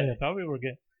people are just gay. Yeah, probably were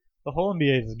gay. The whole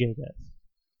NBA is gay guys.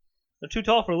 They're too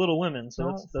tall for little women, so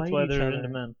Don't that's fight why each they're other. into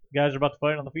men. Guys are about to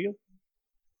fight on the field.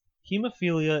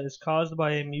 Hemophilia is caused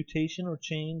by a mutation or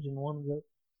change in one of the.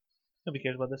 Nobody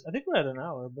cares about this. I think we're at an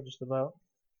hour, but just about.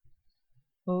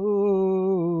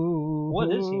 Oh. What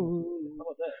is hemophilia? How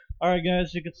about that? All right,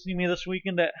 guys. You can see me this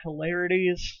weekend at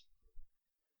Hilarities.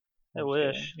 I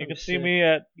wish. You That'd can be see sick. me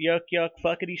at Yuck Yuck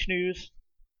Fuckity Snooze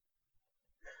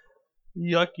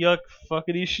Yuck yuck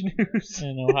fuckity snooze.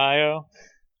 in Ohio.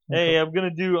 Hey, I'm gonna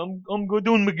doing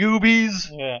Magoobies.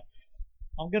 Yeah.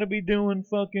 I'm gonna be doing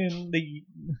fucking the.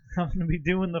 I'm gonna be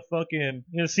doing the fucking.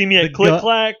 You're gonna see me at The Click gut-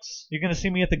 Clacks. You're gonna see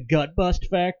me at the Gut Bust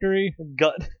Factory.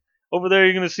 Gut. Over there,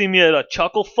 you're gonna see me at a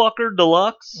Chuckle Fucker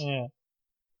Deluxe. Yeah.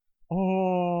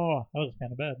 Oh, that was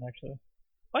kind of bad actually.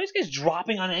 Why are these guys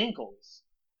dropping on ankles?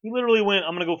 He literally went,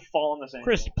 I'm gonna go fall on this ankle.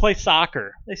 Chris, play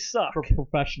soccer They suck. for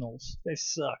professionals. They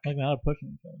suck. Like not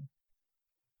pushing each other.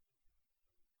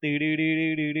 Weed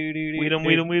 'em,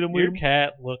 Dude, weed 'em. Your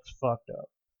cat looks fucked up.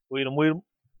 Weed 'em. Weed 'em.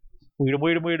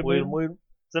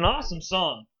 It's an awesome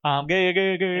song. I'm gay,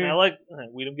 gay, gay. And I like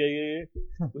Weed 'em gay.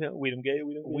 Weed 'em gay.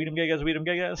 Weed 'em gay guys, weed 'em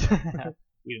gay guys.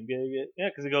 Weed 'em gay. Yeah,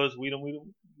 because it goes weed 'em,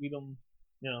 you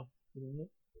know,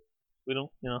 we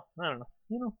don't, I don't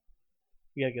know,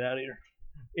 we gotta get out of here.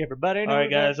 Everybody knows. All right,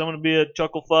 guys, I'm gonna be at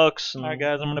Chuckle Fucks. And All right,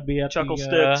 guys, I'm gonna be at Chuckle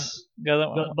the, Sticks.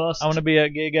 Gut Bust. I'm gonna be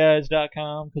at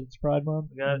gayguys.com because it's Pride Month,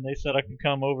 Got it. and they said I can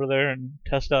come over there and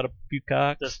test out a few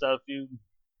cocks. Test out a few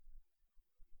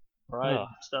pride Ugh.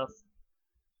 stuff.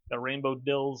 Got rainbow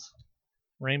dills.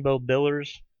 Rainbow Dillers.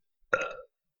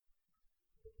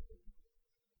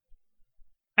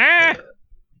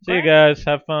 See you guys.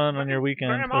 Have fun on your weekend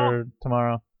Grandma. or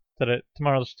tomorrow.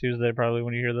 Tomorrow's Tuesday probably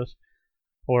when you hear this,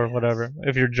 or whatever.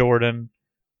 If you're Jordan,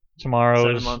 tomorrow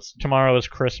 7 is months. tomorrow is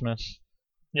Christmas.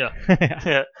 Yeah.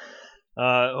 Yeah.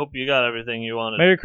 Yeah. Hope you got everything you wanted. Merry